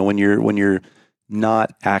stand, when you're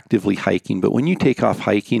not actively hiking. But when you take off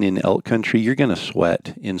hiking in elk country, you're going to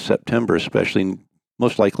sweat in September, especially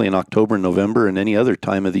most likely in October and November and any other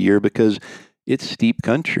time of the year, because it's steep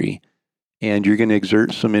country and you're going to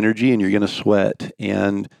exert some energy and you're going to sweat.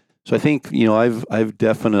 And so I think, I've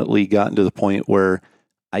definitely gotten to the point where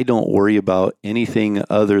I don't worry about anything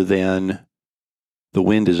other than the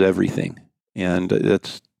wind is everything. And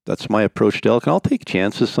that's my approach to elk. And I'll take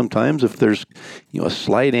chances sometimes if there's, a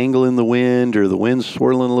slight angle in the wind or the wind's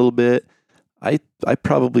swirling a little bit. I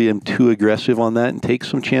probably am too aggressive on that and take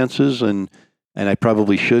some chances, and I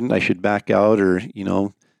probably shouldn't. I should back out or,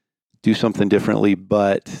 do something differently.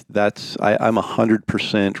 But I'm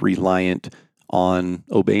 100% reliant on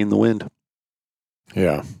obeying the wind.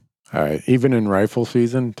 Yeah. All right. Even in rifle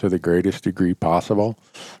season, to the greatest degree possible,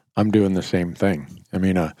 I'm doing the same thing.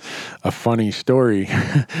 A funny story.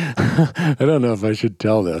 I don't know if I should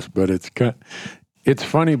tell this, but it's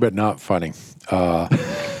funny, but not funny.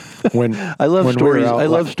 When I love stories. I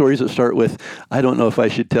love stories that start with, I don't know if I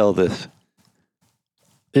should tell this.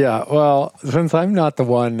 Yeah, well, since I'm not the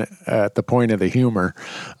one at the point of the humor,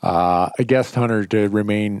 a guest hunter to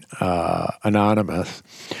remain anonymous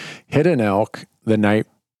hit an elk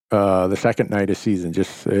the second night of season,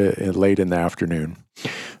 just late in the afternoon.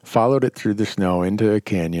 Followed it through the snow into a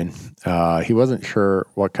canyon. He wasn't sure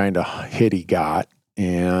what kind of hit he got,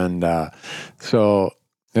 and so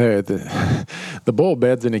the bull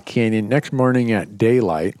beds in a canyon. Next morning at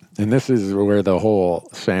daylight, and this is where the whole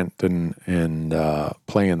scent and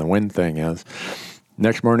play in the wind thing is.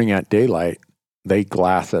 Next morning at daylight, they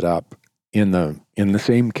glass it up in the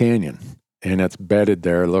same canyon, and it's bedded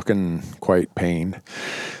there, looking quite pained.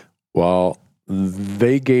 Well,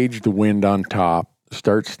 they gauge the wind on top,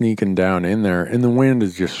 start sneaking down in there, and the wind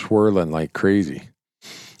is just swirling like crazy.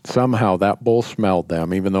 Somehow that bull smelled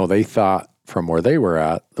them, even though they thought from where they were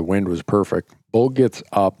at, the wind was perfect. Bull gets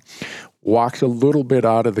up, walks a little bit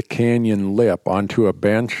out of the canyon lip onto a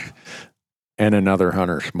bench, and another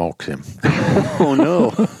hunter smokes him. Oh,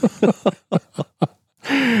 no.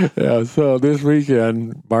 Yeah, so this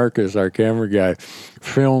weekend, Marcus, our camera guy,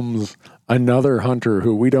 films another hunter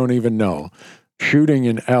who we don't even know shooting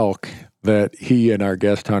an elk that he and our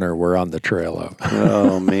guest hunter were on the trail of.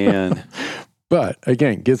 Oh, man. But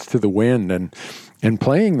again, gets to the wind, and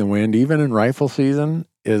playing the wind, even in rifle season,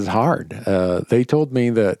 is hard. They told me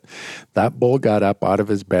that bull got up out of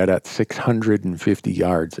his bed at 650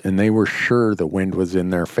 yards, and they were sure the wind was in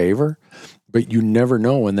their favor. But you never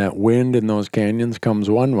know when that wind in those canyons comes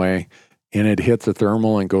one way and it hits a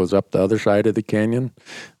thermal and goes up the other side of the canyon.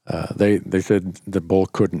 They said the bull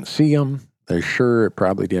couldn't see him. They're sure it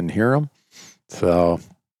probably didn't hear him. So,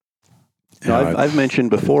 I've mentioned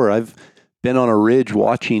before, I've been on a ridge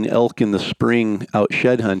watching elk in the spring out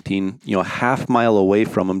shed hunting, a half mile away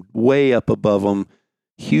from them, way up above them,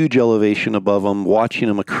 huge elevation above them, watching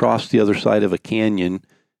them across the other side of a canyon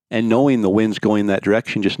and knowing the wind's going that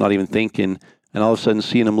direction, just not even thinking. And all of a sudden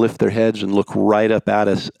seeing them lift their heads and look right up at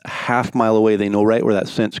us, a half mile away. They know right where that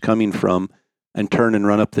scent's coming from and turn and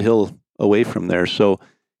run up the hill away from there. So,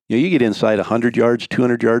 you get inside 100 yards,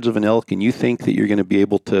 200 yards of an elk and you think that you're going to be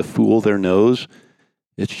able to fool their nose.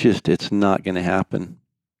 It's not going to happen.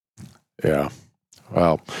 Yeah.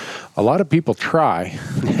 Well, a lot of people try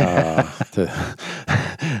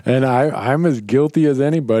and I'm as guilty as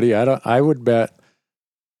anybody. I would bet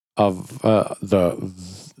of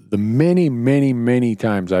the many, many, many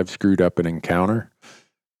times I've screwed up an encounter,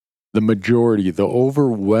 the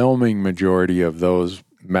overwhelming majority of those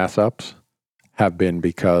mess ups have been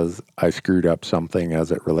because I screwed up something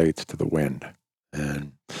as it relates to the wind.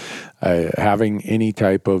 And having any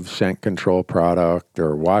type of scent control product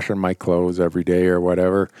or washing my clothes every day or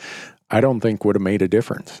whatever, I don't think would have made a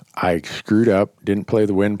difference. I screwed up, didn't play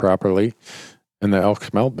the wind properly, and the elk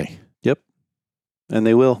smelled me. Yep. And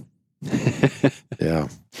they will. Yeah.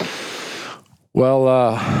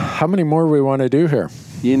 Well, how many more we want to do here?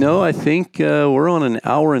 I think we're on an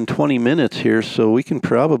hour and 20 minutes here, so we can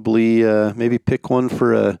probably maybe pick one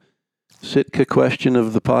for a Sitka question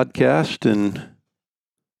of the podcast and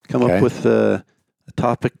come up with a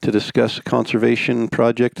topic to discuss a conservation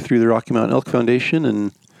project through the Rocky Mountain Elk Foundation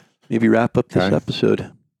and maybe wrap up this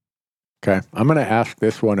episode. Okay. I'm going to ask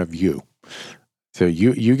this one of you. So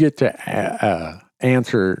you get to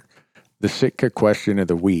answer the Sitka question of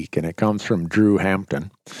the week, and it comes from Drew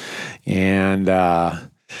Hampton. And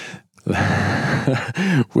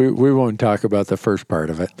we won't talk about the first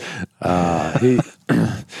part of it.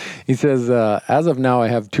 He says, as of now, I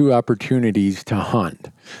have two opportunities to hunt.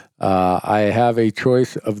 I have a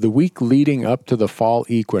choice of the week leading up to the fall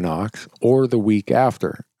equinox or the week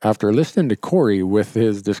after. After listening to Corey with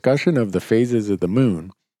his discussion of the phases of the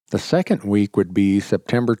moon, the second week would be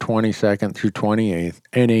September 22nd through 28th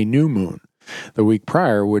and a new moon. The week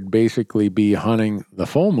prior would basically be hunting the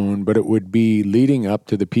full moon, but it would be leading up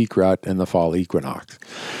to the peak rut and the fall equinox.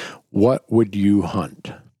 What would you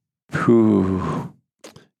hunt? Whew.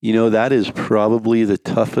 That is probably the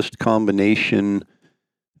toughest combination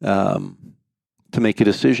to make a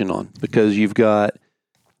decision on, because you've got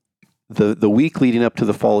the week leading up to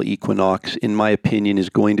the fall equinox, in my opinion, is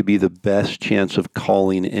going to be the best chance of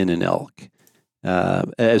calling in an elk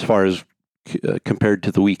as far as compared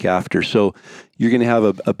to the week after. So you're going to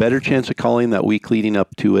have a better chance of calling that week leading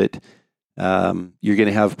up to it. You're going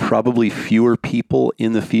to have probably fewer people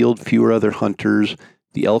in the field, fewer other hunters.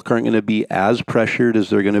 The elk aren't going to be as pressured as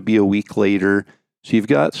they're going to be a week later. So you've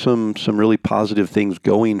got some really positive things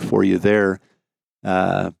going for you there.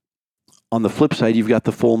 On the flip side, you've got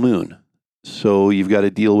the full moon. So you've got to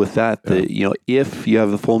deal with that. If you have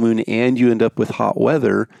the full moon and you end up with hot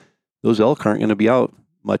weather, those elk aren't going to be out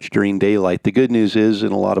much during daylight. The good news is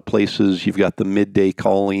in a lot of places you've got the midday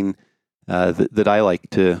calling that I like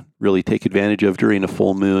to really take advantage of during a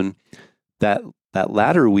full moon. That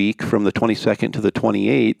latter week from the 22nd to the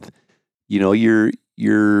 28th,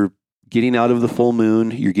 you're getting out of the full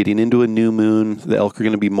moon, you're getting into a new moon. The elk are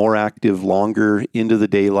going to be more active longer into the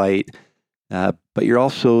daylight. But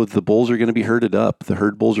the bulls are going to be herded up. The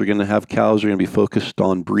herd bulls are going to have cows, are going to be focused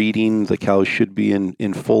on breeding. The cows should be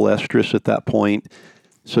in full estrus at that point.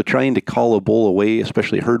 So trying to call a bull away,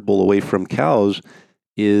 especially a herd bull away from cows,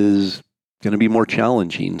 is going to be more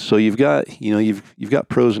challenging. So you've got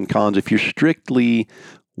pros and cons. If you're strictly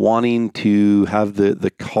wanting to have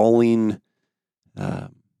the calling,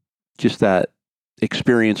 just that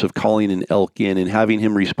experience of calling an elk in and having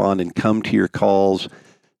him respond and come to your calls,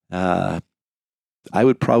 I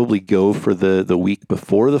would probably go for the week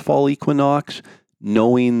before the fall equinox,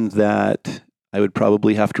 knowing that I would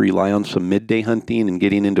probably have to rely on some midday hunting and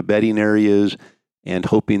getting into bedding areas and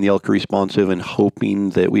hoping the elk are responsive and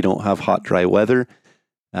hoping that we don't have hot, dry weather.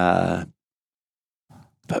 But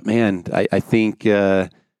man, I think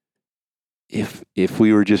if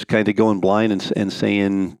we were just kind of going blind and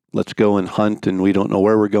saying, let's go and hunt and we don't know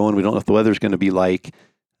where we're going, we don't know if the weather's going to be like,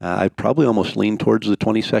 I'd probably almost lean towards the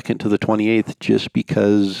 22nd to the 28th just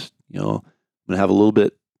because, I'm going to have a little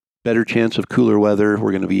bit better chance of cooler weather.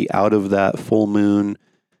 We're going to be out of that full moon.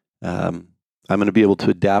 I'm going to be able to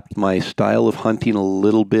adapt my style of hunting a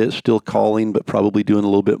little bit, still calling, but probably doing a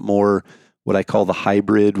little bit more what I call the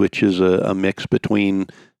hybrid, which is a mix between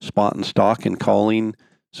spot and stalk and calling.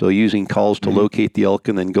 So using calls to locate the elk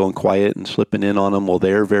and then going quiet and slipping in on them while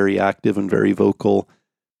they're very active and very vocal.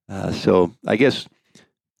 So I guess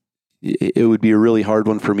it would be a really hard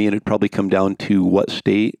one for me, and it'd probably come down to what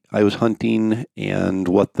state I was hunting and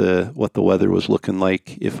what the weather was looking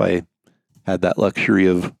like if I had that luxury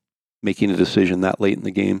of making a decision that late in the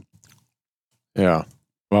game. Yeah.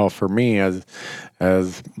 Well, for me,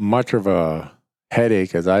 as much of a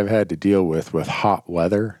headache as I've had to deal with hot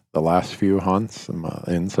weather the last few hunts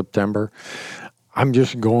in September, I'm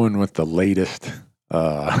just going with the latest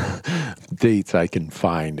dates I can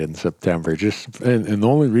find in September. And the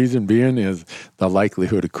only reason being is the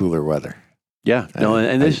likelihood of cooler weather. Yeah. No,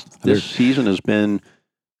 and this season has been,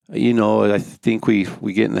 I think we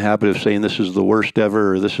get in the habit of saying this is the worst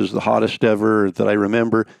ever or this is the hottest ever that I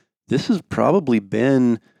remember. This has probably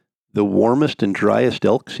been the warmest and driest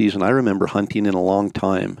elk season I remember hunting in a long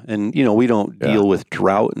time. And, we don't deal with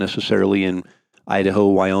drought necessarily in Idaho,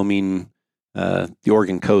 Wyoming. The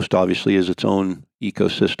Oregon coast obviously is its own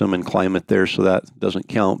ecosystem and climate there, so that doesn't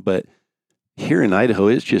count. But here in Idaho,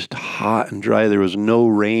 it's just hot and dry. There was no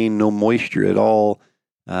rain, no moisture at all.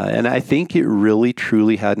 And I think it really,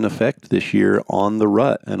 truly had an effect this year on the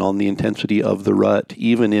rut and on the intensity of the rut,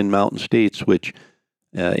 even in mountain states, which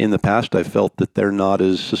in the past I've felt that they're not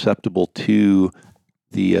as susceptible to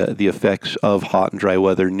the effects of hot and dry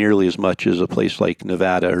weather nearly as much as a place like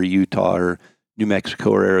Nevada or Utah or New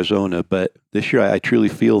Mexico or Arizona. But this year I truly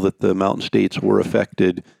feel that the mountain states were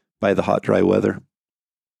affected by the hot, dry weather.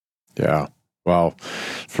 Yeah. Well,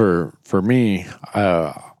 for me,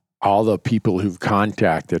 all the people who've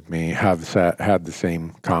contacted me have had the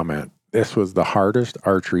same comment. This was the hardest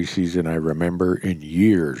archery season I remember in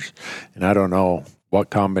years. And I don't know what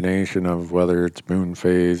combination of whether it's moon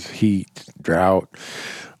phase, heat, drought,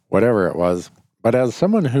 whatever it was. But as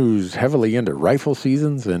someone who's heavily into rifle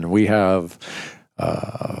seasons, and we have,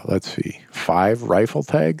 5 rifle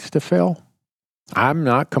tags to fill, I'm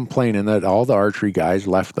not complaining that all the archery guys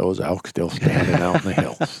left those elk still standing out in the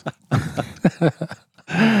hills.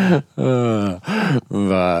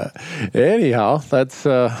 But anyhow, that's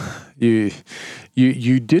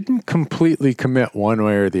you didn't completely commit one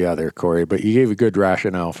way or the other, Corey, but you gave a good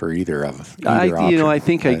rationale for either option. I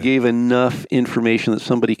think I gave enough information that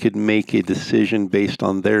somebody could make a decision based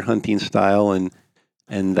on their hunting style,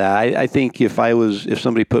 and I think if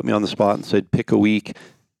somebody put me on the spot and said pick a week,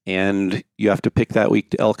 and you have to pick that week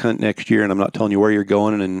to elk hunt next year, and I'm not telling you where you're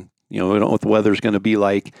going, and we don't know what the weather's going to be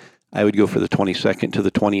like, I would go for the 22nd to the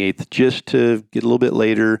 28th just to get a little bit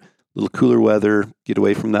later, a little cooler weather, get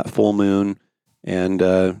away from that full moon. And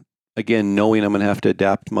again, knowing I'm going to have to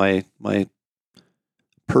adapt my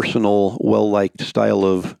personal, well-liked style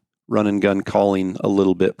of run and gun calling a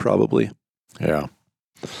little bit probably. Yeah.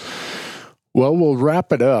 Well, we'll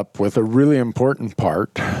wrap it up with a really important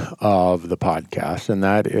part of the podcast, and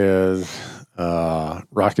that is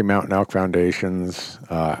Rocky Mountain Elk Foundation's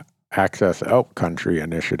Access Elk Country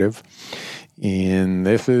initiative. And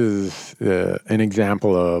this is an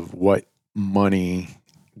example of what money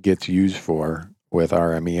gets used for with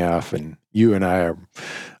RMEF. And you and I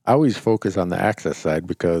I always focus on the access side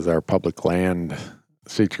because our public land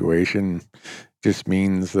situation just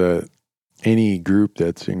means that any group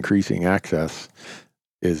that's increasing access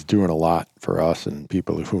is doing a lot for us and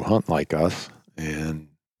people who hunt like us. And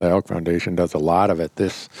the Elk Foundation does a lot of it.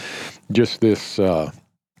 This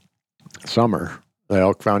summer, the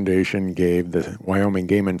Elk Foundation gave the Wyoming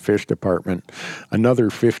Game and Fish Department another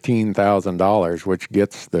 $15,000, which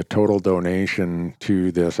gets the total donation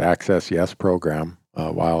to this Access Yes program.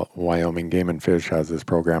 While Wyoming Game and Fish has this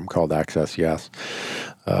program called Access Yes.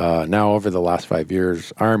 Now, over the last 5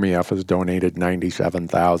 years, RMEF has donated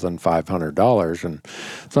 $97,500. And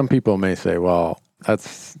some people may say, well,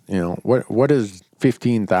 that's, what is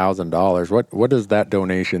 $15,000? What does that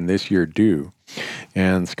donation this year do?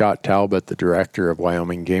 And Scott Talbot, the director of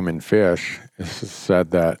Wyoming Game and Fish, said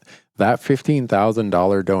that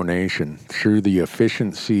 $15,000 donation through the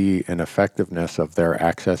efficiency and effectiveness of their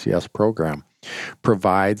Access Yes program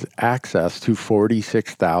provides access to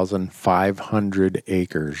 46,500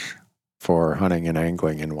 acres for hunting and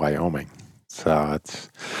angling in Wyoming. So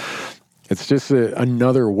it's just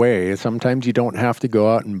another way. Sometimes you don't have to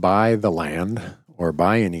go out and buy the land or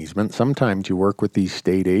buy an easement. Sometimes you work with these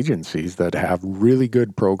state agencies that have really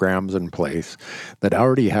good programs in place, that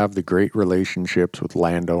already have the great relationships with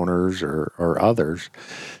landowners or others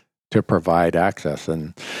to provide access.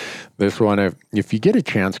 And this one, if you get a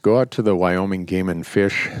chance, go out to the Wyoming Game and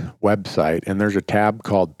Fish website, and there's a tab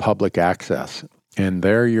called Public Access. And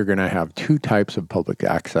there you're going to have two types of public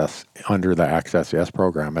access under the Access Yes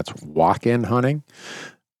program. It's walk-in hunting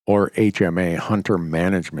or HMA, hunter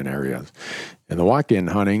management areas. And the walk-in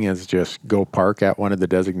hunting is just go park at one of the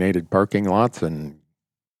designated parking lots and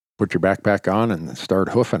put your backpack on and start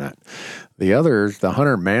hoofing it. The others, the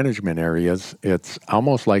hunter management areas, it's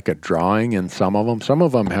almost like a drawing in some of them. Some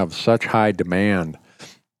of them have such high demand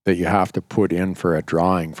that you have to put in for a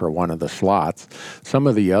drawing for one of the slots. Some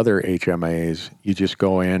of the other HMAs, you just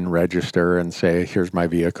go in, register, and say, here's my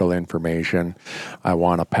vehicle information. I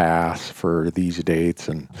want to pass for these dates,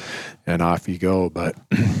 and off you go. But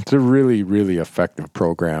it's a really, really effective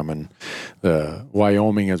program. And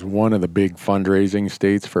Wyoming is one of the big fundraising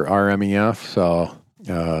states for RMEF. So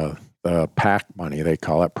the PAC money, they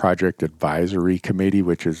call it, Project Advisory Committee,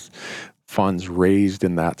 which is funds raised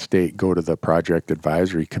in that state go to the Project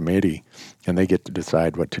Advisory Committee, and they get to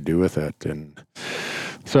decide what to do with it. And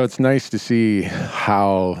so it's nice to see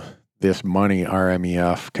how this money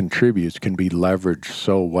RMEF contributes can be leveraged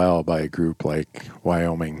so well by a group like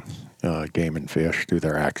Wyoming Game and Fish through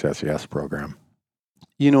their Access Yes program.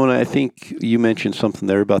 And I think you mentioned something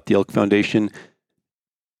there about the Elk Foundation.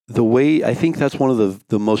 I think that's one of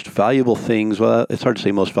the most valuable things. Well, it's hard to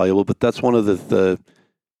say most valuable, but that's one of the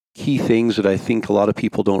key things that I think a lot of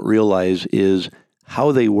people don't realize is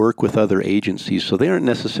how they work with other agencies. So they aren't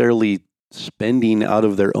necessarily spending out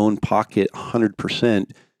of their own pocket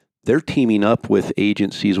 100%. They're teaming up with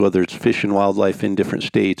agencies, whether it's Fish and Wildlife in different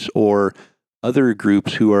states or other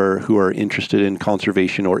groups who are interested in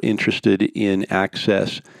conservation or interested in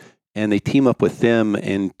access. And they team up with them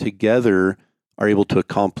and together are able to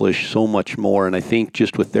accomplish so much more. And I think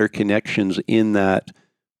just with their connections in that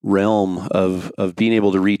realm of being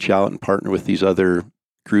able to reach out and partner with these other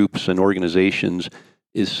groups and organizations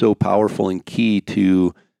is so powerful and key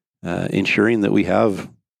to ensuring that we have,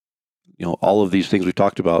 all of these things we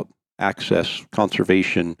talked about: access,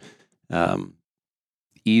 conservation,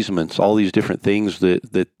 easements, all these different things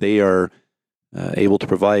that they are able to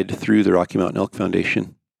provide through the Rocky Mountain Elk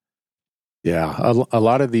Foundation. Yeah, a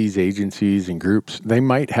lot of these agencies and groups, they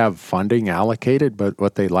might have funding allocated, but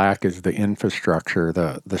what they lack is the infrastructure,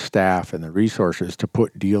 the staff, and the resources to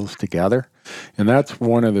put deals together. And that's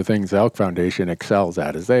one of the things the Elk Foundation excels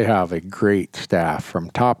at, is they have a great staff from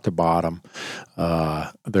top to bottom.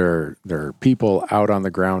 There are people out on the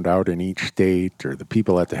ground out in each state, or the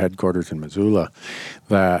people at the headquarters in Missoula,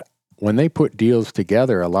 that when they put deals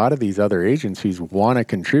together, a lot of these other agencies want to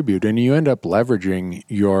contribute, and you end up leveraging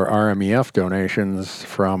your RMEF donations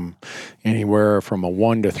from anywhere from a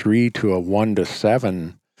 1 to 3 to a 1 to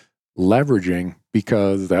 7 leveraging,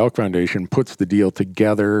 because the Elk Foundation puts the deal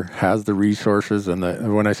together, has the resources, and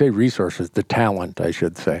when I say resources, the talent, I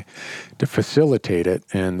should say, to facilitate it,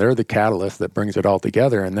 and they're the catalyst that brings it all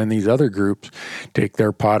together. And then these other groups take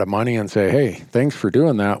their pot of money and say, hey, thanks for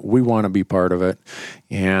doing that. We want to be part of it.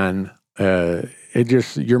 And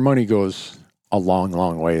your money goes a long,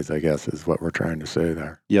 long ways, I guess, is what we're trying to say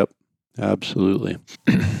there. Yep. Absolutely.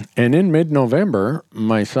 And in mid-November,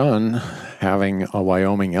 my son, having a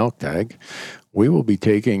Wyoming elk tag, we will be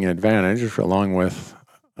taking advantage, along with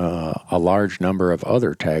a large number of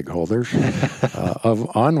other tag holders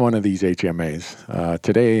on one of these HMAs.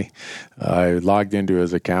 Today, I logged into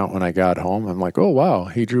his account when I got home. I'm like, oh, wow,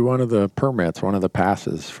 he drew one of the permits, one of the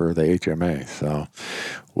passes for the HMA. So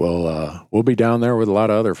we'll be down there with a lot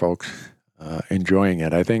of other folks enjoying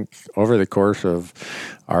it. I think over the course of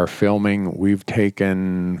our filming, we've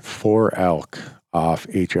taken 4 elk off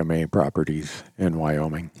HMA properties in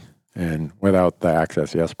Wyoming. And without the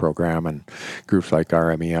Access Yes program and groups like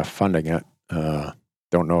RMEF funding it,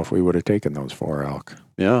 don't know if we would have taken those 4 elk.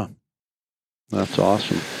 Yeah, that's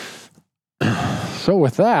awesome. So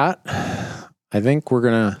with that, I think we're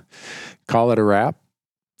going to call it a wrap.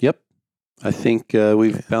 Yep. I think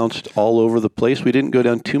we've bounced all over the place. We didn't go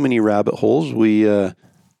down too many rabbit holes. We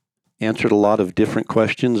answered a lot of different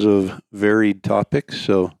questions of varied topics.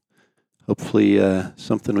 So hopefully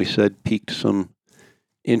something we said piqued some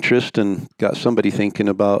interest and got somebody thinking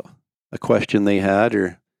about a question they had,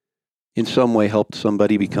 or in some way helped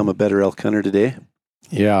somebody become a better elk hunter today.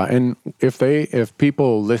 Yeah, and if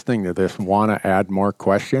people listening to this want to add more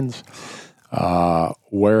questions,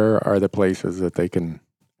 where are the places that they can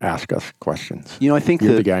ask us questions? I think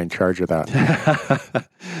you're the guy in charge of that.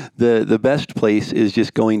 The best place is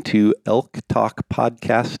just going to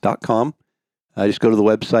elktalkpodcast.com. Just go to the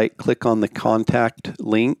website, click on the contact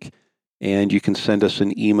link, and you can send us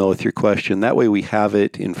an email with your question. That way we have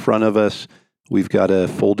it in front of us. We've got a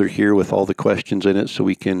folder here with all the questions in it, so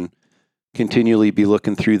we can continually be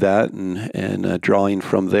looking through that and drawing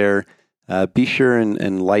from there. Be sure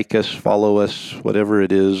and like us, follow us, whatever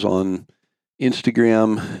it is, on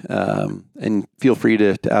Instagram, and feel free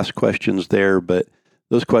to ask questions there. But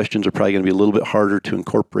those questions are probably going to be a little bit harder to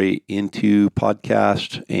incorporate into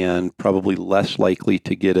podcast and probably less likely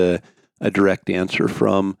to get a direct answer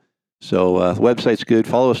from. So the website's good.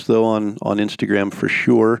 Follow us, though, on Instagram for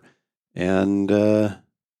sure. And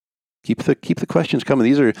keep the questions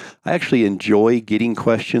coming. I actually enjoy getting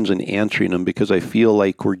questions and answering them, because I feel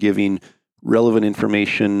like we're giving relevant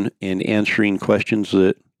information and answering questions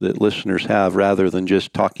that listeners have, rather than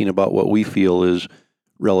just talking about what we feel is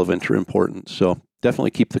relevant or important. So definitely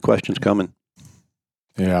keep the questions coming.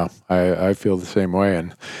 Yeah, I feel the same way.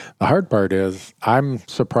 And the hard part is I'm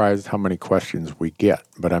surprised how many questions we get,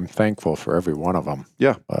 but I'm thankful for every one of them.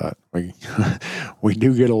 Yeah. But we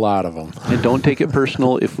do get a lot of them. And don't take it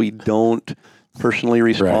personal if we don't personally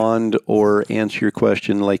respond or answer your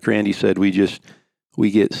question. Like Randy said, we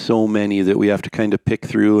get so many that we have to kind of pick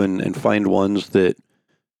through and find ones that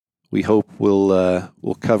we hope will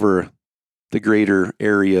cover the greater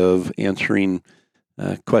area of answering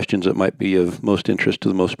questions that might be of most interest to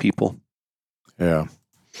the most people. Yeah.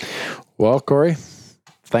 Well, Corey,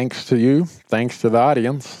 thanks to you. Thanks to the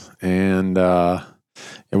audience. And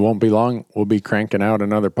it won't be long. We'll be cranking out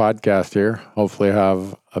another podcast here. Hopefully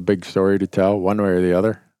have a big story to tell one way or the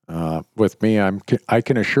other. With me, I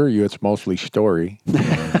can assure you it's mostly story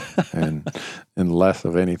and less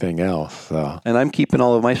of anything else. So. And I'm keeping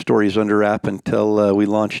all of my stories under wrap until we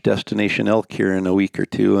launch Destination Elk here in a week or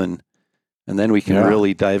two. And then we can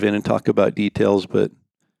really dive in and talk about details, but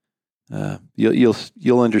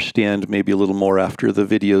you'll understand maybe a little more after the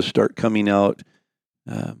videos start coming out.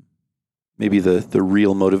 Maybe the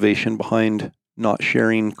real motivation behind not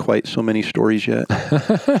sharing quite so many stories yet.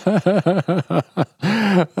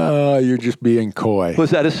 You're just being coy.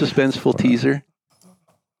 Was that a suspenseful teaser?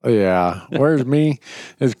 Yeah. Whereas me,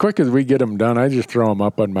 as quick as we get them done, I just throw them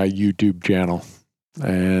up on my YouTube channel,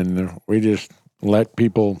 and we just let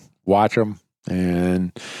people watch them.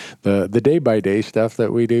 And the day-by-day stuff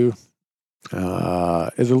that we do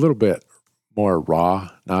is a little bit more raw,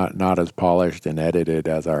 not as polished and edited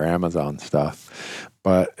as our Amazon stuff.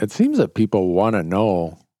 But it seems that people want to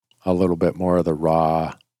know a little bit more of the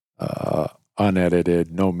raw,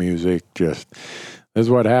 unedited, no music, just this is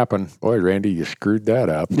what happened. Boy, Randy, you screwed that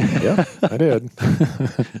up. Yep, I did.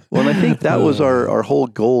 Well, and I think that was our whole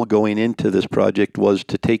goal going into this project, was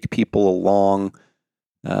to take people along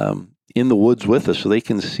in the woods with us so they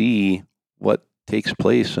can see what takes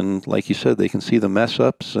place. And like you said, they can see the mess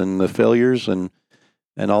ups and the failures and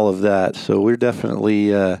all of that. So we're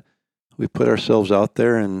definitely, we put ourselves out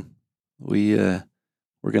there, and we're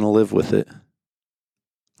going to live with it.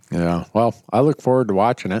 Yeah. Well, I look forward to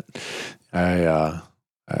watching it.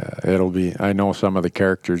 It'll be, I know some of the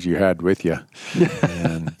characters you had with you,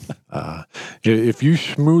 and if you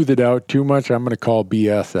smooth it out too much, I'm going to call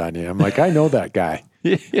BS on you. I'm like, I know that guy.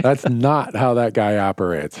 That's not how that guy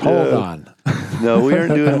operates. Hold on. No, we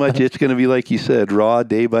aren't doing much. It's going to be, like you said, raw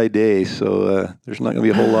day by day. So there's not going to be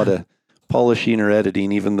a whole lot of polishing or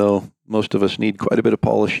editing, even though most of us need quite a bit of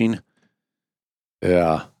polishing.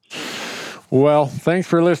 Yeah. Well, thanks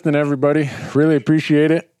for listening, everybody. Really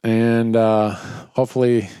appreciate it. And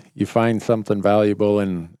hopefully you find something valuable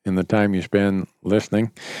in the time you spend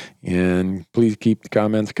listening. And please keep the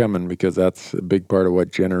comments coming, because that's a big part of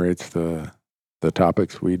what generates the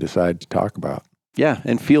topics we decide to talk about. Yeah,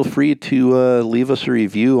 and feel free to leave us a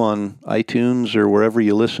review on iTunes or wherever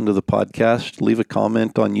you listen to the podcast. Leave a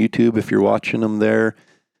comment on YouTube if you're watching them there.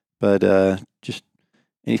 But just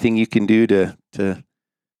anything you can do to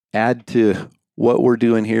add to what we're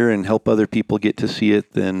doing here and help other people get to see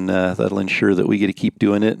it, then that'll ensure that we get to keep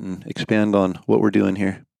doing it and expand on what we're doing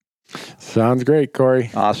here. Sounds great,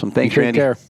 Corey. Awesome. Thanks, Take Randy. care.